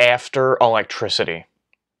say after electricity,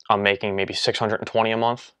 I'm making maybe 620 a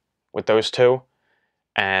month with those two.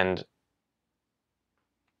 And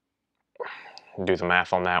do the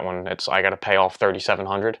math on that one. I got to pay off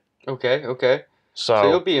 3,700. Okay, okay. So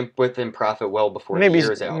you'll be within profit well before the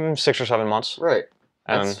year's out. Maybe 6 or 7 months. Right.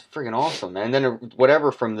 That's freaking awesome, man. And then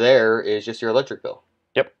whatever from there is just your electric bill.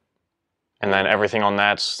 Yep. And then everything on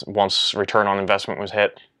that's, once return on investment was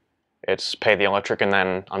hit, it's pay the electric, and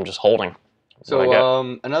then I'm just holding.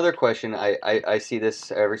 So another question, I see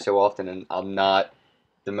this every so often, and I'm not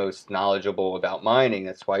the most knowledgeable about mining.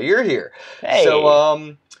 That's why you're here. Hey.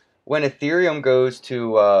 So when Ethereum goes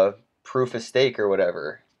to proof of stake or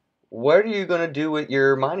whatever, what are you going to do with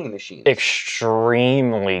your mining machines?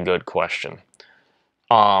 Extremely good question.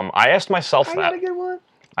 I asked myself that. I got a good one.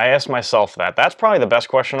 I asked myself that. That's probably the best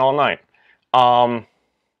question all night.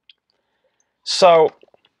 So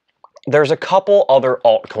there's a couple other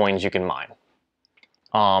altcoins you can mine.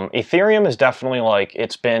 Ethereum is definitely like,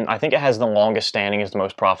 I think it has the longest standing as the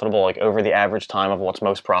most profitable, like over the average time of what's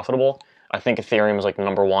most profitable. I think Ethereum is like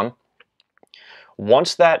number one.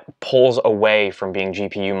 Once that pulls away from being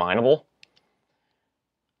GPU mineable,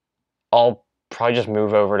 I'll probably just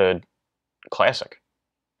move over to Classic.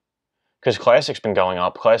 Because Classic's been going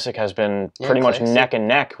up. Classic has been pretty much neck and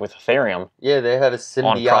neck with Ethereum. Yeah, they have a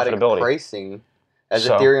symbiotic pricing. As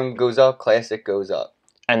Ethereum goes up, Classic goes up.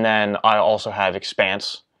 And then I also have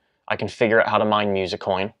Expanse. I can figure out how to mine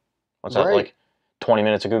Musicoin. What's that, like 20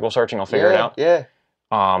 minutes of Google searching? I'll figure it out. Yeah.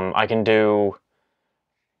 I can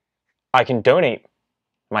donate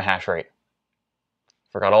my hash rate.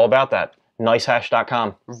 Forgot all about that.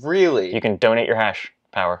 Nicehash.com. Really? You can donate your hash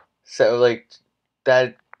power. So, like,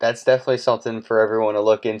 that's definitely something for everyone to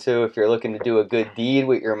look into if you're looking to do a good deed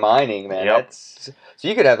with your mining, man. Yep. So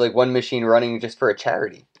you could have, like, one machine running just for a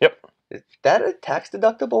charity. Yep. Is that a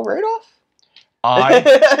tax-deductible write-off?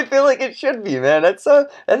 I feel like it should be, man. That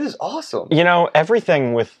is awesome. You know,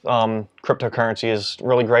 everything with cryptocurrency is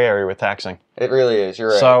really gray area with taxing. It really is. You're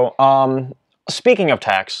right. So, speaking of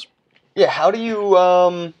tax. Yeah, how do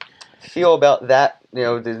you feel about that, you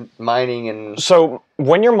know, the mining and... So,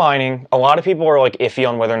 when you're mining, a lot of people are, like, iffy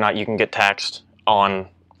on whether or not you can get taxed on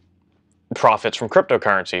profits from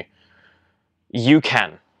cryptocurrency. You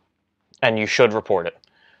can, and you should report it.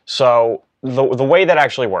 So, the way that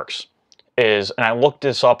actually works is, and I looked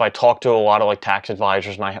this up, I talked to a lot of like tax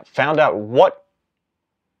advisors, and I found out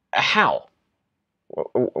how?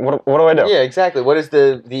 What do I do? Yeah, exactly. What is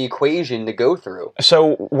the equation to go through?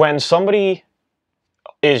 So when somebody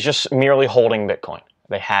is just merely holding Bitcoin,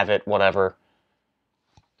 they have it, whatever,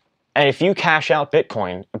 and if you cash out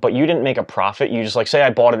Bitcoin, but you didn't make a profit, you just like, say I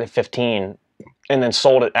bought it at 15 and then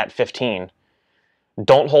sold it at 15,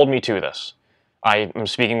 don't hold me to this. I am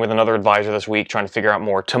speaking with another advisor this week trying to figure out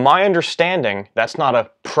more. To my understanding, that's not a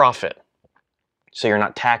profit. So you're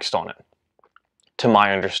not taxed on it. To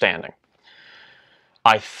my understanding.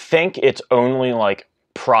 I think it's only like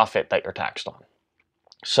profit that you're taxed on.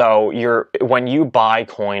 So when you buy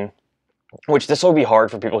coin, which this will be hard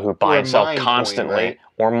for people who buy and sell constantly, coin, right?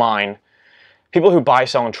 Or mine. People who buy,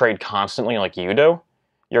 sell, and trade constantly like you do,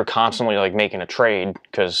 you're constantly like making a trade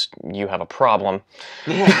because you have a problem.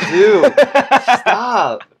 Yeah, dude.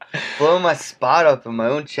 Stop. Blowing my spot up on my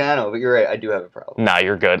own channel. But you're right, I do have a problem. Nah,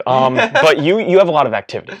 you're good. But you have a lot of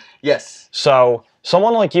activity. Yes. So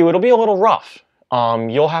someone like you, it'll be a little rough.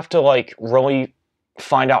 You'll have to like really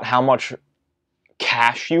find out how much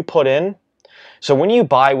cash you put in. So when you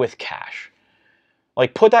buy with cash,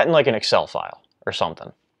 like put that in like an Excel file or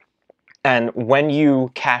something. And when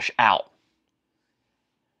you cash out,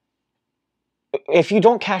 if you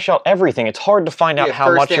don't cash out everything, it's hard to find out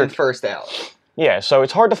how much you're... first out. Yeah, so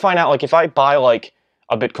it's hard to find out, like, if I buy, like,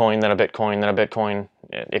 a Bitcoin, then a Bitcoin, then a Bitcoin...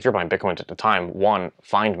 If you're buying Bitcoins at the time, one,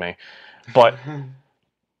 find me. But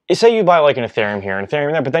say you buy, like, an Ethereum here, an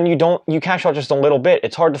Ethereum there, but then you cash out just a little bit.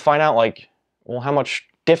 It's hard to find out, like, well, how much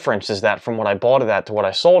difference is that from what I bought it at to what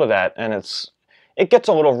I sold it at? And it gets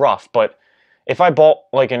a little rough, but if I bought,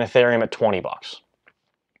 like, an Ethereum at 20 bucks,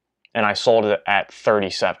 and I sold it at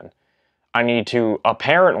 37... I need to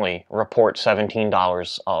apparently report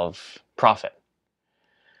 $17 of profit.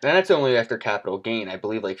 And that's only after capital gain. I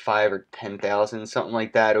believe like 5 or 10,000, something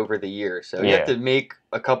like that over the year. So you have to make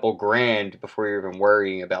a couple grand before you're even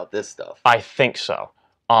worrying about this stuff. I think so.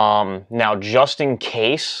 Now, just in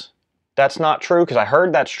case that's not true, because I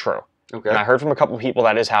heard that's true. Okay. And I heard from a couple of people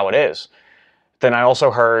that is how it is. Then I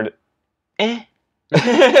also heard, Yeah,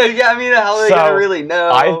 I mean, how are they going to really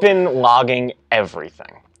know? I've been logging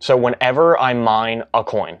everything. So whenever I mine a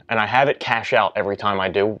coin, and I have it cash out every time I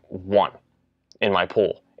do one in my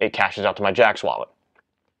pool, it cashes out to my Jax wallet.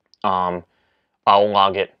 I'll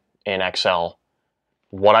log it in Excel,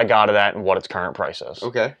 what I got of that and what its current price is.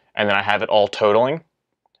 Okay. And then I have it all totaling.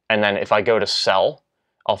 And then if I go to sell,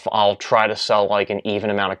 I'll try to sell like an even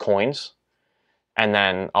amount of coins. And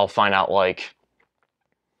then I'll find out like...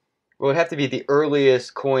 Well, it'd have to be the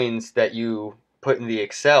earliest coins that you put in the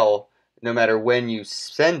Excel. No matter when you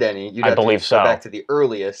send any, you'd have to go back to the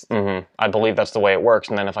earliest. I believe that's the way it works.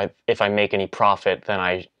 And then if I make any profit, then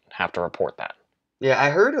I have to report that. Yeah, I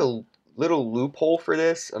heard a little loophole for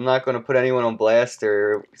this. I'm not going to put anyone on blast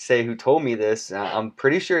or say who told me this. I'm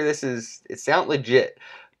pretty sure it sounds legit.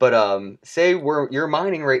 But say you're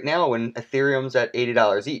mining right now when Ethereum's at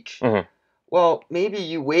 $80 each. Mm-hmm. Well, maybe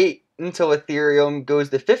you wait until Ethereum goes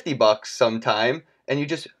to $50 sometime, and you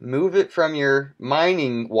just move it from your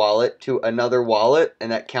mining wallet to another wallet,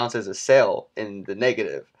 and that counts as a sale in the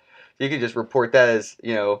negative. You can just report that as,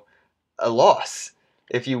 a loss.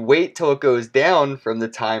 If you wait till it goes down from the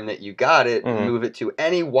time that you got it and move it to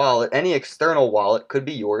any wallet, any external wallet, could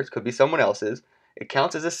be yours, could be someone else's, it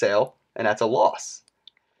counts as a sale, and that's a loss.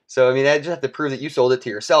 So, I mean, I just have to prove that you sold it to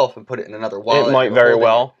yourself and put it in another wallet. It might very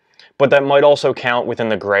well. But that might also count within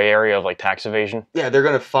the gray area of like tax evasion. Yeah, they're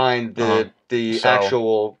going to find the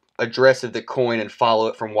actual address of the coin and follow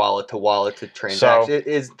it from wallet to transaction.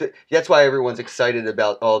 That's why everyone's excited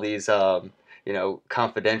about all these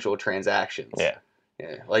confidential transactions. Yeah.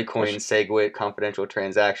 Yeah, Litecoin, SegWit, confidential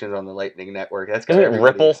transactions on the Lightning Network. That's got everybody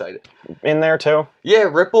Ripple excited. In there too? Yeah,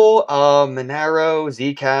 Ripple, Monero,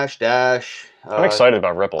 Zcash, Dash. I'm excited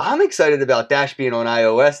about Ripple. I'm excited about Dash being on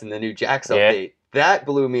iOS and the new Jax update. That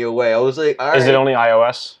blew me away. I was like, all right. Is it only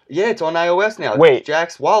iOS? Yeah, it's on iOS now. Wait.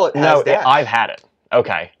 Jax wallet has Dash. I've had it.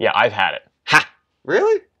 Okay. Yeah, I've had it. Ha!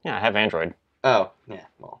 Really? Yeah, I have Android. Oh, yeah.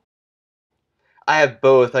 Well, I have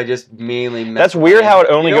both. I just mainly mess That's with weird how it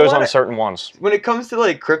Android. only goes on certain ones. When it comes to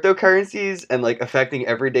like cryptocurrencies and like affecting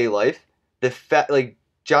everyday life,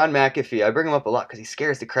 John McAfee, I bring him up a lot because he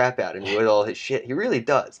scares the crap out of me with all his shit. He really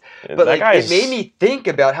does. But it made me think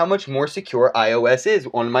about how much more secure iOS is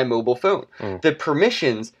on my mobile phone. The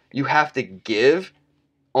permissions you have to give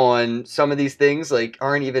on some of these things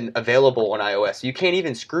aren't even available on iOS. You can't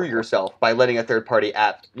even screw yourself by letting a third-party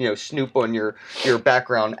app, snoop on your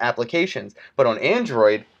background applications. But on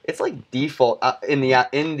Android, it's like default in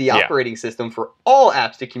the operating system for all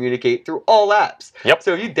apps to communicate through all apps. Yep.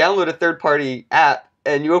 So if you download a third-party app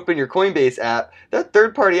and you open your Coinbase app, that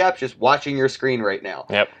third-party app's just watching your screen right now.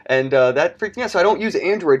 Yep. And that freaks me out. So I don't use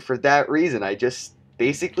Android for that reason. I just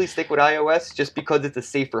basically stick with iOS just because it's a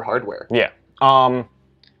safer hardware. Yeah.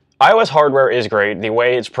 iOS hardware is great. The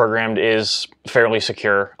way it's programmed is fairly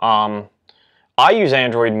secure. I use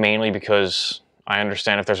Android mainly because I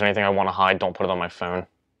understand if there's anything I want to hide, don't put it on my phone.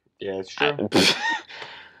 Yeah, it's true.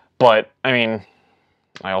 But, I mean,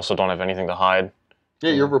 I also don't have anything to hide.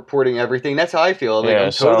 Yeah, you're reporting everything. That's how I feel.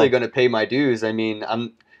 I'm totally going to pay my dues. I mean,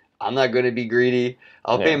 I'm not going to be greedy.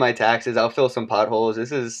 I'll pay my taxes. I'll fill some potholes.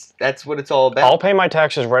 That's what it's all about. I'll pay my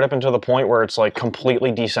taxes right up until the point where it's like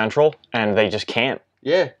completely decentral and they just can't.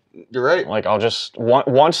 Yeah, you're right. Like I'll just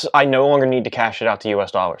once I no longer need to cash it out to US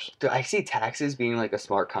dollars. Dude, I see taxes being like a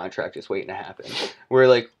smart contract just waiting to happen. Where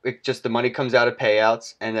the money comes out of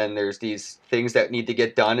payouts and then there's these things that need to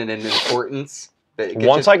get done and an importance.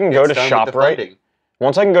 Once I can go to ShopRite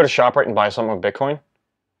and buy something with Bitcoin.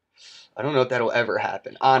 I don't know if that'll ever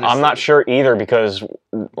happen, honestly. I'm not sure either because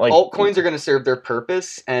altcoins are going to serve their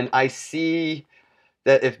purpose, and I see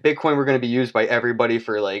that if Bitcoin were going to be used by everybody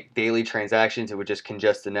for daily transactions, it would just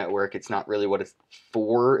congest the network. It's not really what it's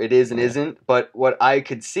for. It is and isn't. But what I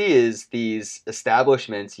could see is these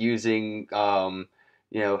establishments using, how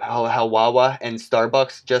Wawa and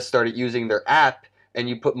Starbucks just started using their app. And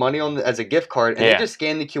you put money on as a gift card, and they just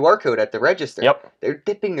scan the QR code at the register. Yep. They're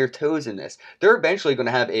dipping their toes in this. They're eventually going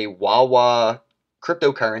to have a Wawa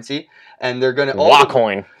cryptocurrency, and they're going to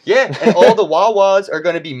Wacoin. And all the Wawas are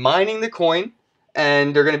going to be mining the coin,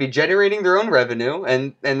 and they're going to be generating their own revenue,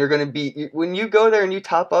 and they're going to be when you go there and you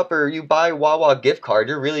top up or you buy Wawa gift card,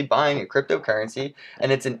 you're really buying a cryptocurrency,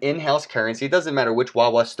 and it's an in-house currency. It doesn't matter which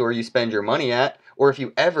Wawa store you spend your money at. Or if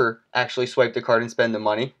you ever actually swipe the card and spend the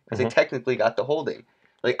money, because they technically got the holding.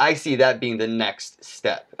 I see that being the next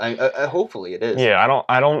step. Hopefully it is. Yeah,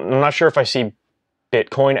 I'm not sure if I see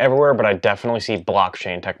Bitcoin everywhere, but I definitely see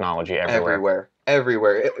blockchain technology everywhere.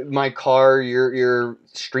 Everywhere. My car, your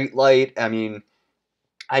street light. I mean,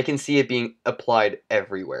 I can see it being applied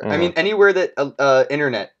everywhere. Mhm. I mean, anywhere that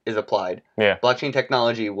internet is applied, Yeah. blockchain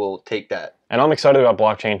technology will take that. And I'm excited about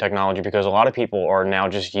blockchain technology because a lot of people are now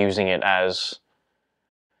just using it as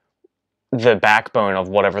the backbone of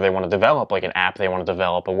whatever they want to develop, like an app they want to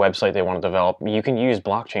develop, a website they want to develop. You can use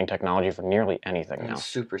blockchain technology for nearly anything And now. it's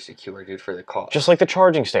super secure, dude, for the cost. Just like the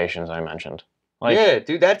charging stations I mentioned. Like, yeah,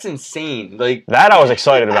 dude, that's insane. Like that I was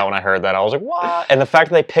excited about when I heard that. I was like, what? And the fact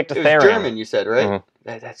that they picked it Ethereum. was German, you said, right? Mhm.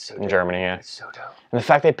 That's so dope. In Germany, yeah. That's so dope. And the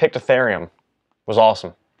fact they picked Ethereum was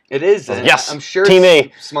awesome. It is. I was like, yes, I'm sure Team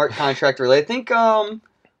A. smart contract related. I think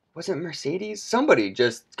was it Mercedes? Somebody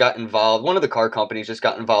just got involved. One of the car companies just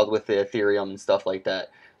got involved with the Ethereum and stuff like that,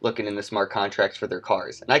 looking into smart contracts for their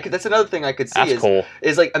cars. And that's another thing I could see That's cool.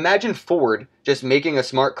 is like imagine Ford just making a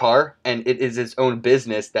smart car and it is its own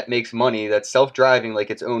business that makes money, that's self-driving, like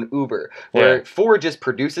its own Uber. Where Yeah. Ford just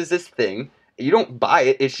produces this thing. You don't buy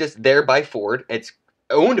it. It's just there by Ford. It's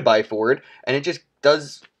owned by Ford, and it just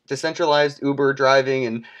does decentralized Uber driving,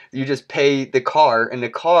 and you just pay the car, and the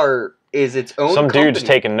car is its own Some company. dude's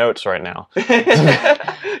taking notes right now.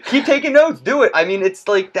 Keep taking notes. Do it. I mean, it's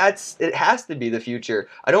like it has to be the future.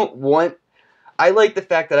 I like the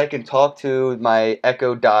fact that I can talk to my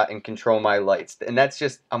Echo Dot and control my lights, and that's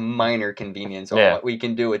just a minor convenience on what we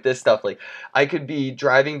can do with this stuff. Like, I could be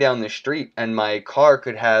driving down the street, and my car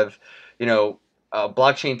could have,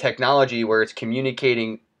 blockchain technology where it's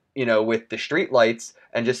communicating, with the street lights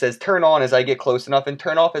and just says turn on as I get close enough and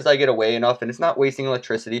turn off as I get away enough, and it's not wasting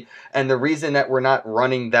electricity. And the reason that we're not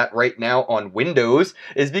running that right now on Windows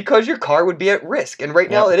is because your car would be at risk, and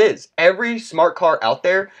right now it is. Every smart car out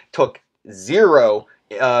there took zero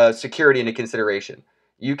security into consideration.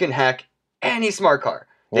 You can hack any smart car.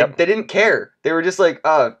 They didn't care. They were just like,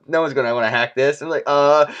 no one's going to want to hack this. And like,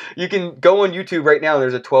 you can go on YouTube right now and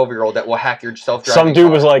there's a 12-year-old that will hack your self-driving Some dude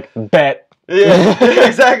car. was like, bet. Yeah,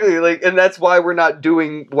 exactly. Like, and that's why we're not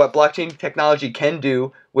doing what blockchain technology can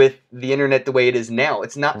do with the internet the way it is now.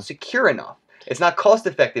 It's not secure enough. It's not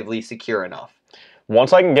cost-effectively secure enough.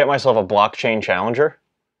 Once I can get myself a blockchain challenger,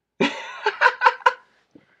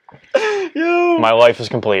 my life is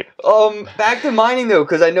complete. Back to mining though,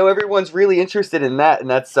 because I know everyone's really interested in that, and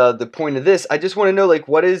that's the point of this. I just want to know, like,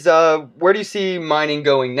 where do you see mining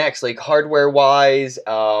going next? Like hardware-wise,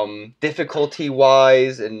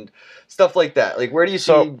 difficulty-wise, and stuff like that. Like, where do you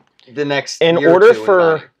see the next in year order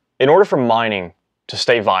or two in order for mining to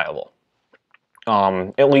stay viable,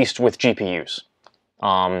 at least with GPUs,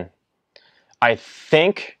 I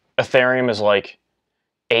think Ethereum is like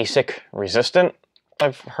ASIC resistant.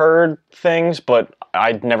 I've heard things, but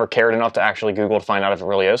I'd never cared enough to actually Google to find out if it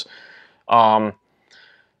really is.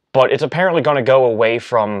 But it's apparently going to go away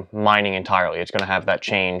from mining entirely. It's going to have that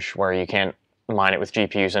change where you can't mine it with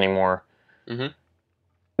GPUs anymore. Mm-hmm.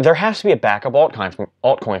 There has to be a backup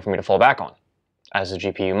altcoin for me to fall back on as a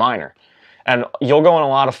GPU miner. And you'll go on a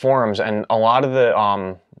lot of forums, and a lot of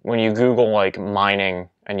the when you Google like mining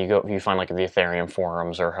and you find like the Ethereum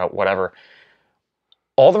forums or whatever,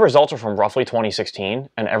 all the results are from roughly 2016,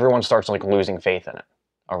 and everyone starts like losing faith in it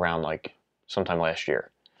around like sometime last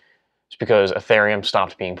year. It's because Ethereum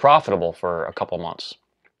stopped being profitable for a couple months.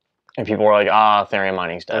 And people were like, Ethereum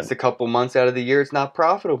mining's dead. That's a couple months out of the year it's not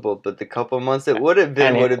profitable, but the couple months it would have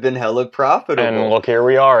been hella profitable. And look, here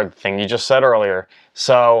we are, the thing you just said earlier.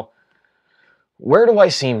 So, where do I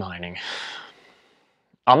see mining?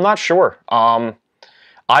 I'm not sure.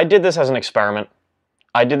 I did this as an experiment.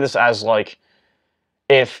 I did this as like,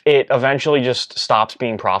 if it eventually just stops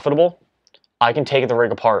being profitable, I can take the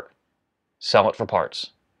rig apart, sell it for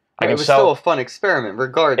parts. It was still a fun experiment,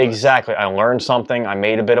 regardless. Exactly. I learned something. I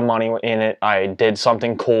made a bit of money in it. I did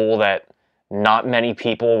something cool that not many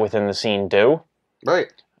people within the scene do.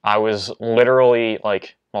 Right. I was literally,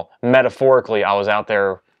 like, well, metaphorically, I was out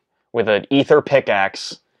there with an ether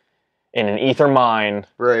pickaxe in an ether mine.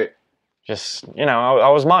 Right. Just, I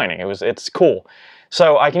was mining. It's cool.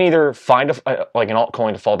 So I can either find like an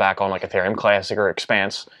altcoin to fall back on, like Ethereum Classic or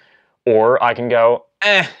Expanse, or I can go,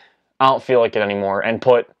 I don't feel like it anymore, and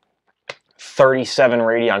put 37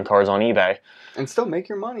 Radeon cards on eBay. And still make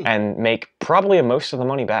your money. And make probably most of the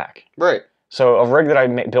money back. Right. So a rig that I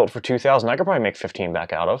built for $2,000, I could probably make 15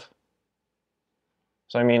 back out of.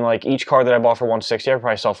 So I mean, like, each card that I bought for $160, I could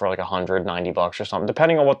probably sell for like $190 or something,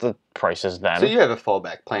 depending on what the price is then. So you have a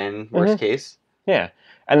fallback plan, worst case. Yeah.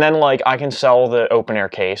 And then, like, I can sell the open air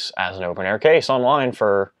case as an open air case online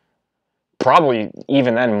for probably,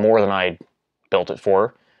 even then, more than I built it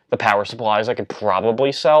for. The power supplies I could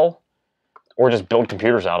probably sell, or just build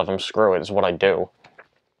computers out of them. Screw it, is what I do.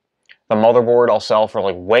 The motherboard I'll sell for,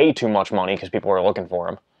 like, way too much money because people are looking for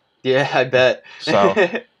them. Yeah, I bet. So,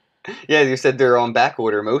 Yeah, you said they're on back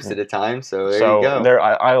order most of the time, so there you go. There,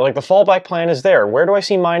 I like the fallback plan is there. Where do I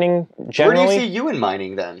see mining generally? Where do you see you in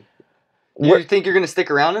mining then? You think you're going to stick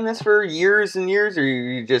around in this for years and years, or are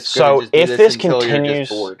you just going to just do this until you're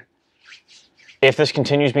just bored? If this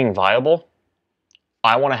continues being viable,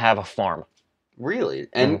 I want to have a farm. Really?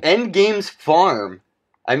 And Endgame's farm?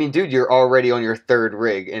 I mean, dude, you're already on your 3rd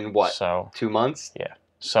rig in what, 2 months? Yeah.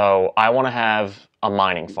 So I want to have a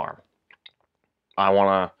mining farm. I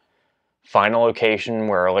want to find a location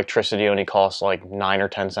where electricity only costs like 9 or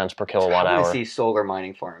 10 cents per kilowatt hour. I want to see solar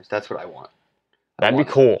mining farms. That's what I want. That'd be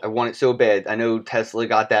cool. I want it so bad. I know Tesla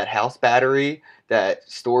got that house battery that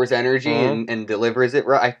stores energy and delivers it.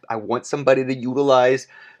 Right. I want somebody to utilize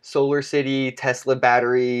Solar City, Tesla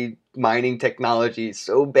battery mining technology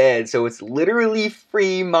so bad. So it's literally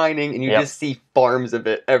free mining, and you just see farms of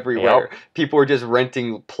it everywhere. People are just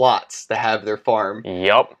renting plots to have their farm.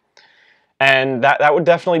 Yep. And that would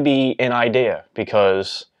definitely be an idea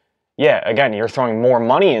because, yeah, again, you're throwing more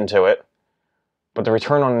money into it, but the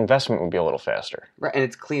return on investment would be a little faster. Right, and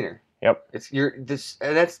it's cleaner. Yep.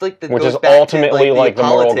 That's like the which is ultimately to, like the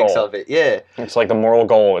moral goal of it. Yeah. It's like the moral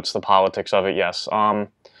goal. It's the politics of it. Yes.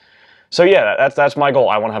 So yeah, that's my goal.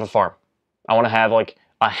 I want to have a farm. I want to have like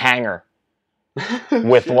a hangar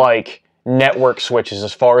with like network switches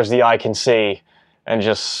as far as the eye can see, and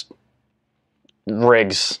just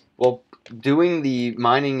rigs. Well, doing the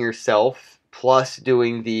mining yourself plus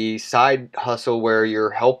doing the side hustle where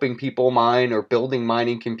you're helping people mine or building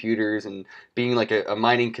mining computers and being like a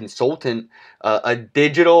mining consultant, a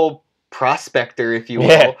digital prospector, if you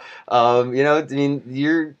will. You know, I mean,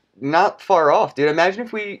 you're not far off, dude. Imagine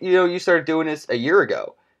if you started doing this a year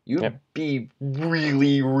ago. You'd be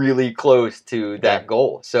really, really close to that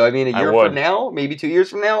goal. So, I mean, a year from now, maybe 2 years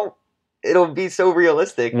from now, it'll be so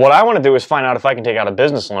realistic. What I want to do is find out if I can take out a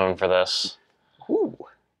business loan for this. Ooh.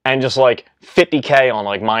 And just like 50K on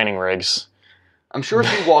like mining rigs. I'm sure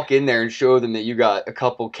if you walk in there and show them that you got a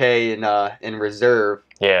couple K in reserve,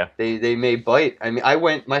 they may bite. I mean, I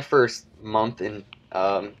went my first month in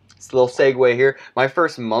it's a little segue here. My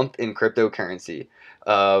first month in cryptocurrency,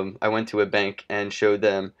 I went to a bank and showed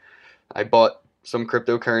them I bought some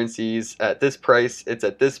cryptocurrencies at this price. It's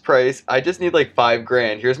at this price. I just need like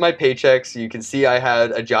 $5,000. Here's my paycheck. So you can see I had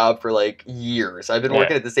a job for like years. I've been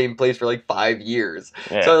working at the same place for like 5 years.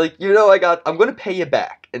 So like, I'm going to pay you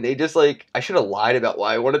back. And they just like, I should have lied about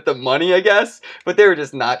why I wanted the money, I guess. But they were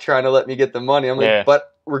just not trying to let me get the money. I'm like,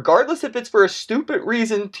 but regardless if it's for a stupid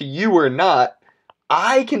reason to you or not,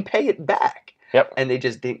 I can pay it back. And they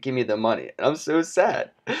just didn't give me the money. And I'm so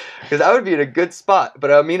sad because I would be in a good spot. But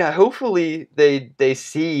I mean, hopefully they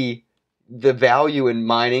see the value in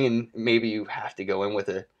mining, and maybe you have to go in with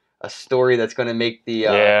a story that's going to make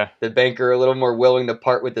the banker a little more willing to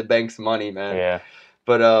part with the bank's money, man.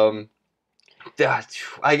 But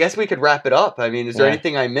I guess we could wrap it up. I mean, is there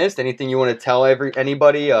anything I missed? Anything you want to tell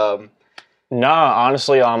anybody? Nah,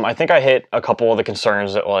 honestly, I think I hit a couple of the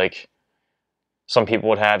concerns that like some people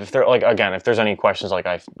would have. If they're like, again, if there's any questions like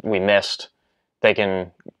we missed,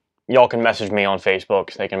 y'all can message me on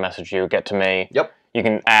Facebook. They can message you, get to me. Yep. You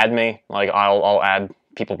can add me. Like I'll add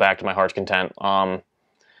people back to my heart's content.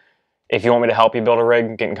 If you want me to help you build a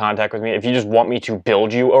rig, get in contact with me. If you just want me to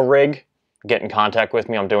build you a rig, get in contact with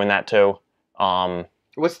me. I'm doing that too.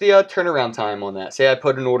 What's the turnaround time on that? Say I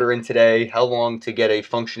put an order in today. How long to get a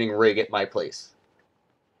functioning rig at my place?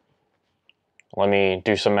 Let me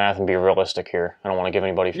do some math and be realistic here. I don't want to give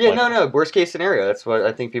anybody... no. Worst case scenario. That's what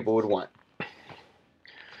I think people would want.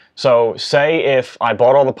 So, say if I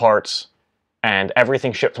bought all the parts and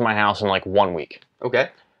everything shipped to my house in like 1 week.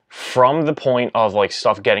 Okay. From the point of like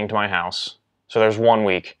stuff getting to my house, so there's 1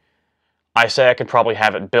 week, I say I could probably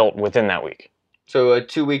have it built within that week. So a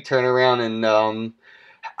 2-week turnaround, and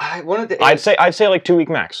I wanted to... I'd say like 2 week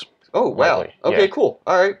max. Oh, wow. Likely. Okay, cool.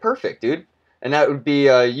 All right, perfect, dude. And that would be,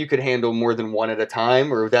 you could handle more than one at a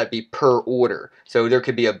time, or would that be per order? So there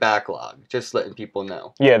could be a backlog, just letting people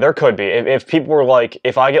know. Yeah, there could be. If people were like,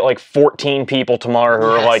 if I get like 14 people tomorrow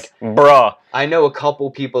who are like, bruh. I know a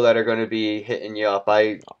couple people that are going to be hitting you up.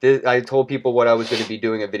 I told people what I was going to be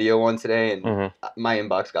doing a video on today, and my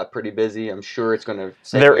inbox got pretty busy. I'm sure it's going to...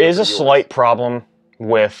 There is a slight problem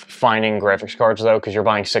with finding graphics cards, though, because you're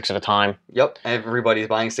buying 6 at a time. Yep, everybody's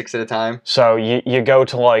buying 6 at a time. So you go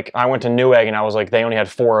to, like, I went to Newegg, and I was like, they only had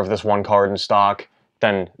 4 of this one card in stock.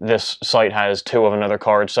 Then this site has 2 of another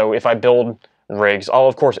card. So if I build rigs, I'll,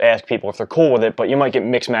 of course, ask people if they're cool with it, but you might get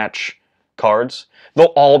mix-match cards. They'll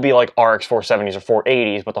all be, like, RX 470s or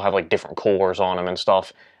 480s, but they'll have, like, different coolers on them and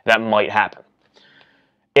stuff. That might happen.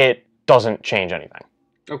 It doesn't change anything.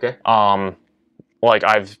 Okay. like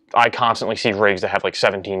I constantly see rigs that have like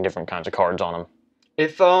 17 different kinds of cards on them.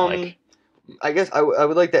 If Like, I guess I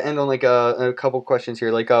would like to end on like a couple questions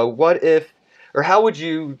here. Like, what if, or how would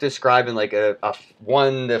you describe in like a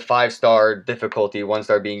 1 to 5 star difficulty, 1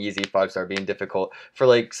 star being easy, 5 star being difficult, for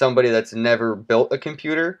like somebody that's never built a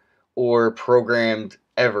computer or programmed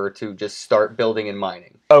ever to just start building and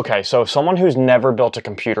mining? okay, so someone who's never built a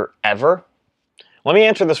computer ever, let me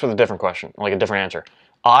answer this with a different question, like a different answer.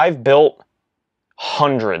 I've built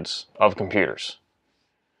hundreds of computers.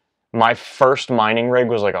 My first mining rig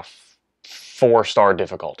was like a 4 star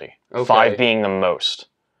difficulty, Okay. 5 being the most.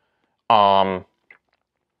 My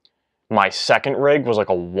second rig was like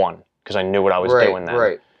a 1 because I knew what I was doing then.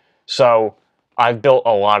 Right. So I've built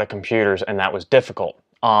a lot of computers, and that was difficult.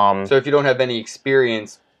 So if you don't have any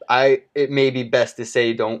experience, it may be best to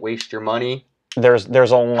say don't waste your money. There's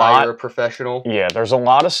a lot. Hire a professional. Yeah, there's a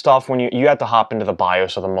lot of stuff when you have to hop into the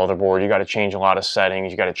BIOS of the motherboard. You got to change a lot of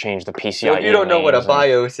settings. You got to change the PCIe. So if you don't know what a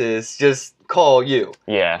BIOS is, just call you.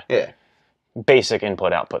 Yeah. Yeah. Basic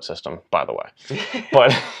input-output system, by the way.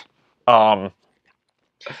 But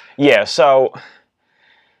yeah, so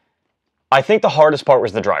I think the hardest part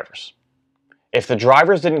was the drivers. If the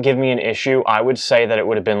drivers didn't give me an issue, I would say that it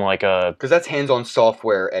would have been like a... Because that's hands-on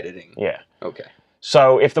software editing. Yeah. Okay.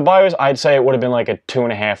 So if the BIOS, I'd say it would have been like a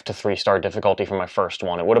 2.5 to 3 star difficulty for my first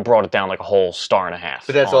one. It would have brought it down like a whole 1.5 stars.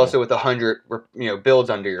 But that's also with 100, builds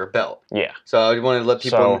under your belt. Yeah. So I wanted to let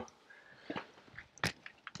people...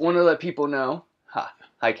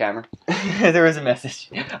 Hi, camera. There was a message.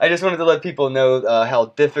 I just wanted to let people know how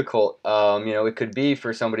difficult, it could be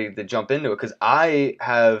for somebody to jump into it. Because I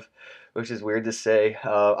have, which is weird to say,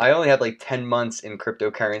 I only had like 10 months in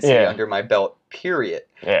cryptocurrency under my belt, period.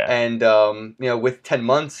 Yeah. And, with 10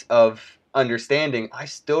 months of understanding, I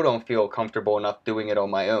still don't feel comfortable enough doing it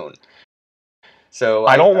on my own. So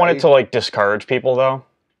I don't want it to like discourage people though.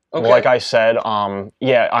 Okay. Like I said,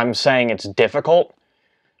 yeah, I'm saying it's difficult,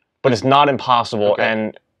 but it's not impossible,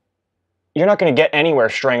 and you're not going to get anywhere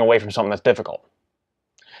straying away from something that's difficult.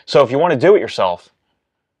 So if you want to do it yourself,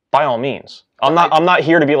 by all means. I'm not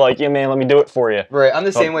here to be like, yeah, man, let me do it for you. Right. I'm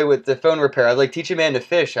the same way with the phone repair. I'd like teach a man to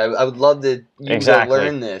fish. I would love to to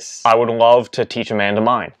learn this. I would love to teach a man to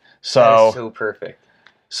mine. So that is so perfect.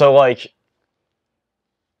 So like,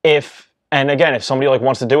 if somebody like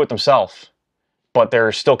wants to do it themselves, but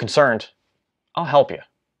they're still concerned, I'll help you.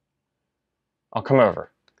 I'll come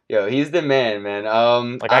over. Yo, he's the man, man.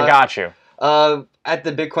 I got you. At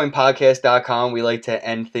the BitcoinPodcast.com, we like to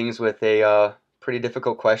end things with a pretty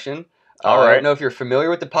difficult question. All right. I don't know if you're familiar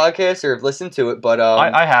with the podcast or have listened to it, but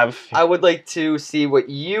I have. I would like to see what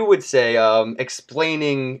you would say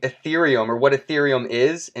explaining Ethereum or what Ethereum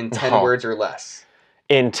is in 10 words or less.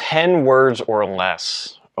 In 10 words or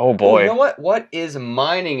less. Oh boy. Well, you know what? What is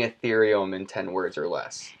mining Ethereum in 10 words or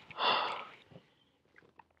less?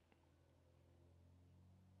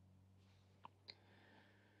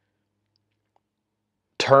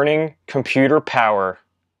 Turning computer power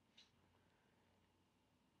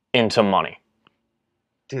into money.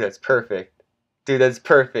 Dude, that's perfect.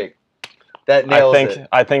 That nails it.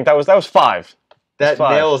 I think that was 5. That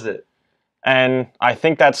nails it. And I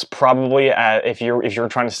think that's probably if you're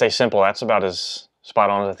trying to stay simple, that's about as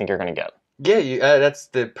spot on as I think you're going to get. Yeah, that's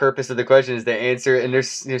the purpose of the question, is to answer. And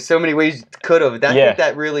there's so many ways you could have. I think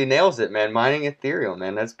that really nails it, man. Mining Ethereum,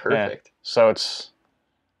 man, that's perfect. Yeah. So it's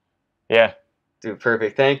Dude,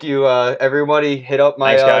 perfect. Thank you, everybody. Hit up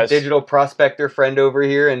my digital prospector friend over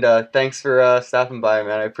here, and thanks for stopping by,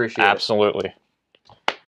 man. I appreciate it. Absolutely.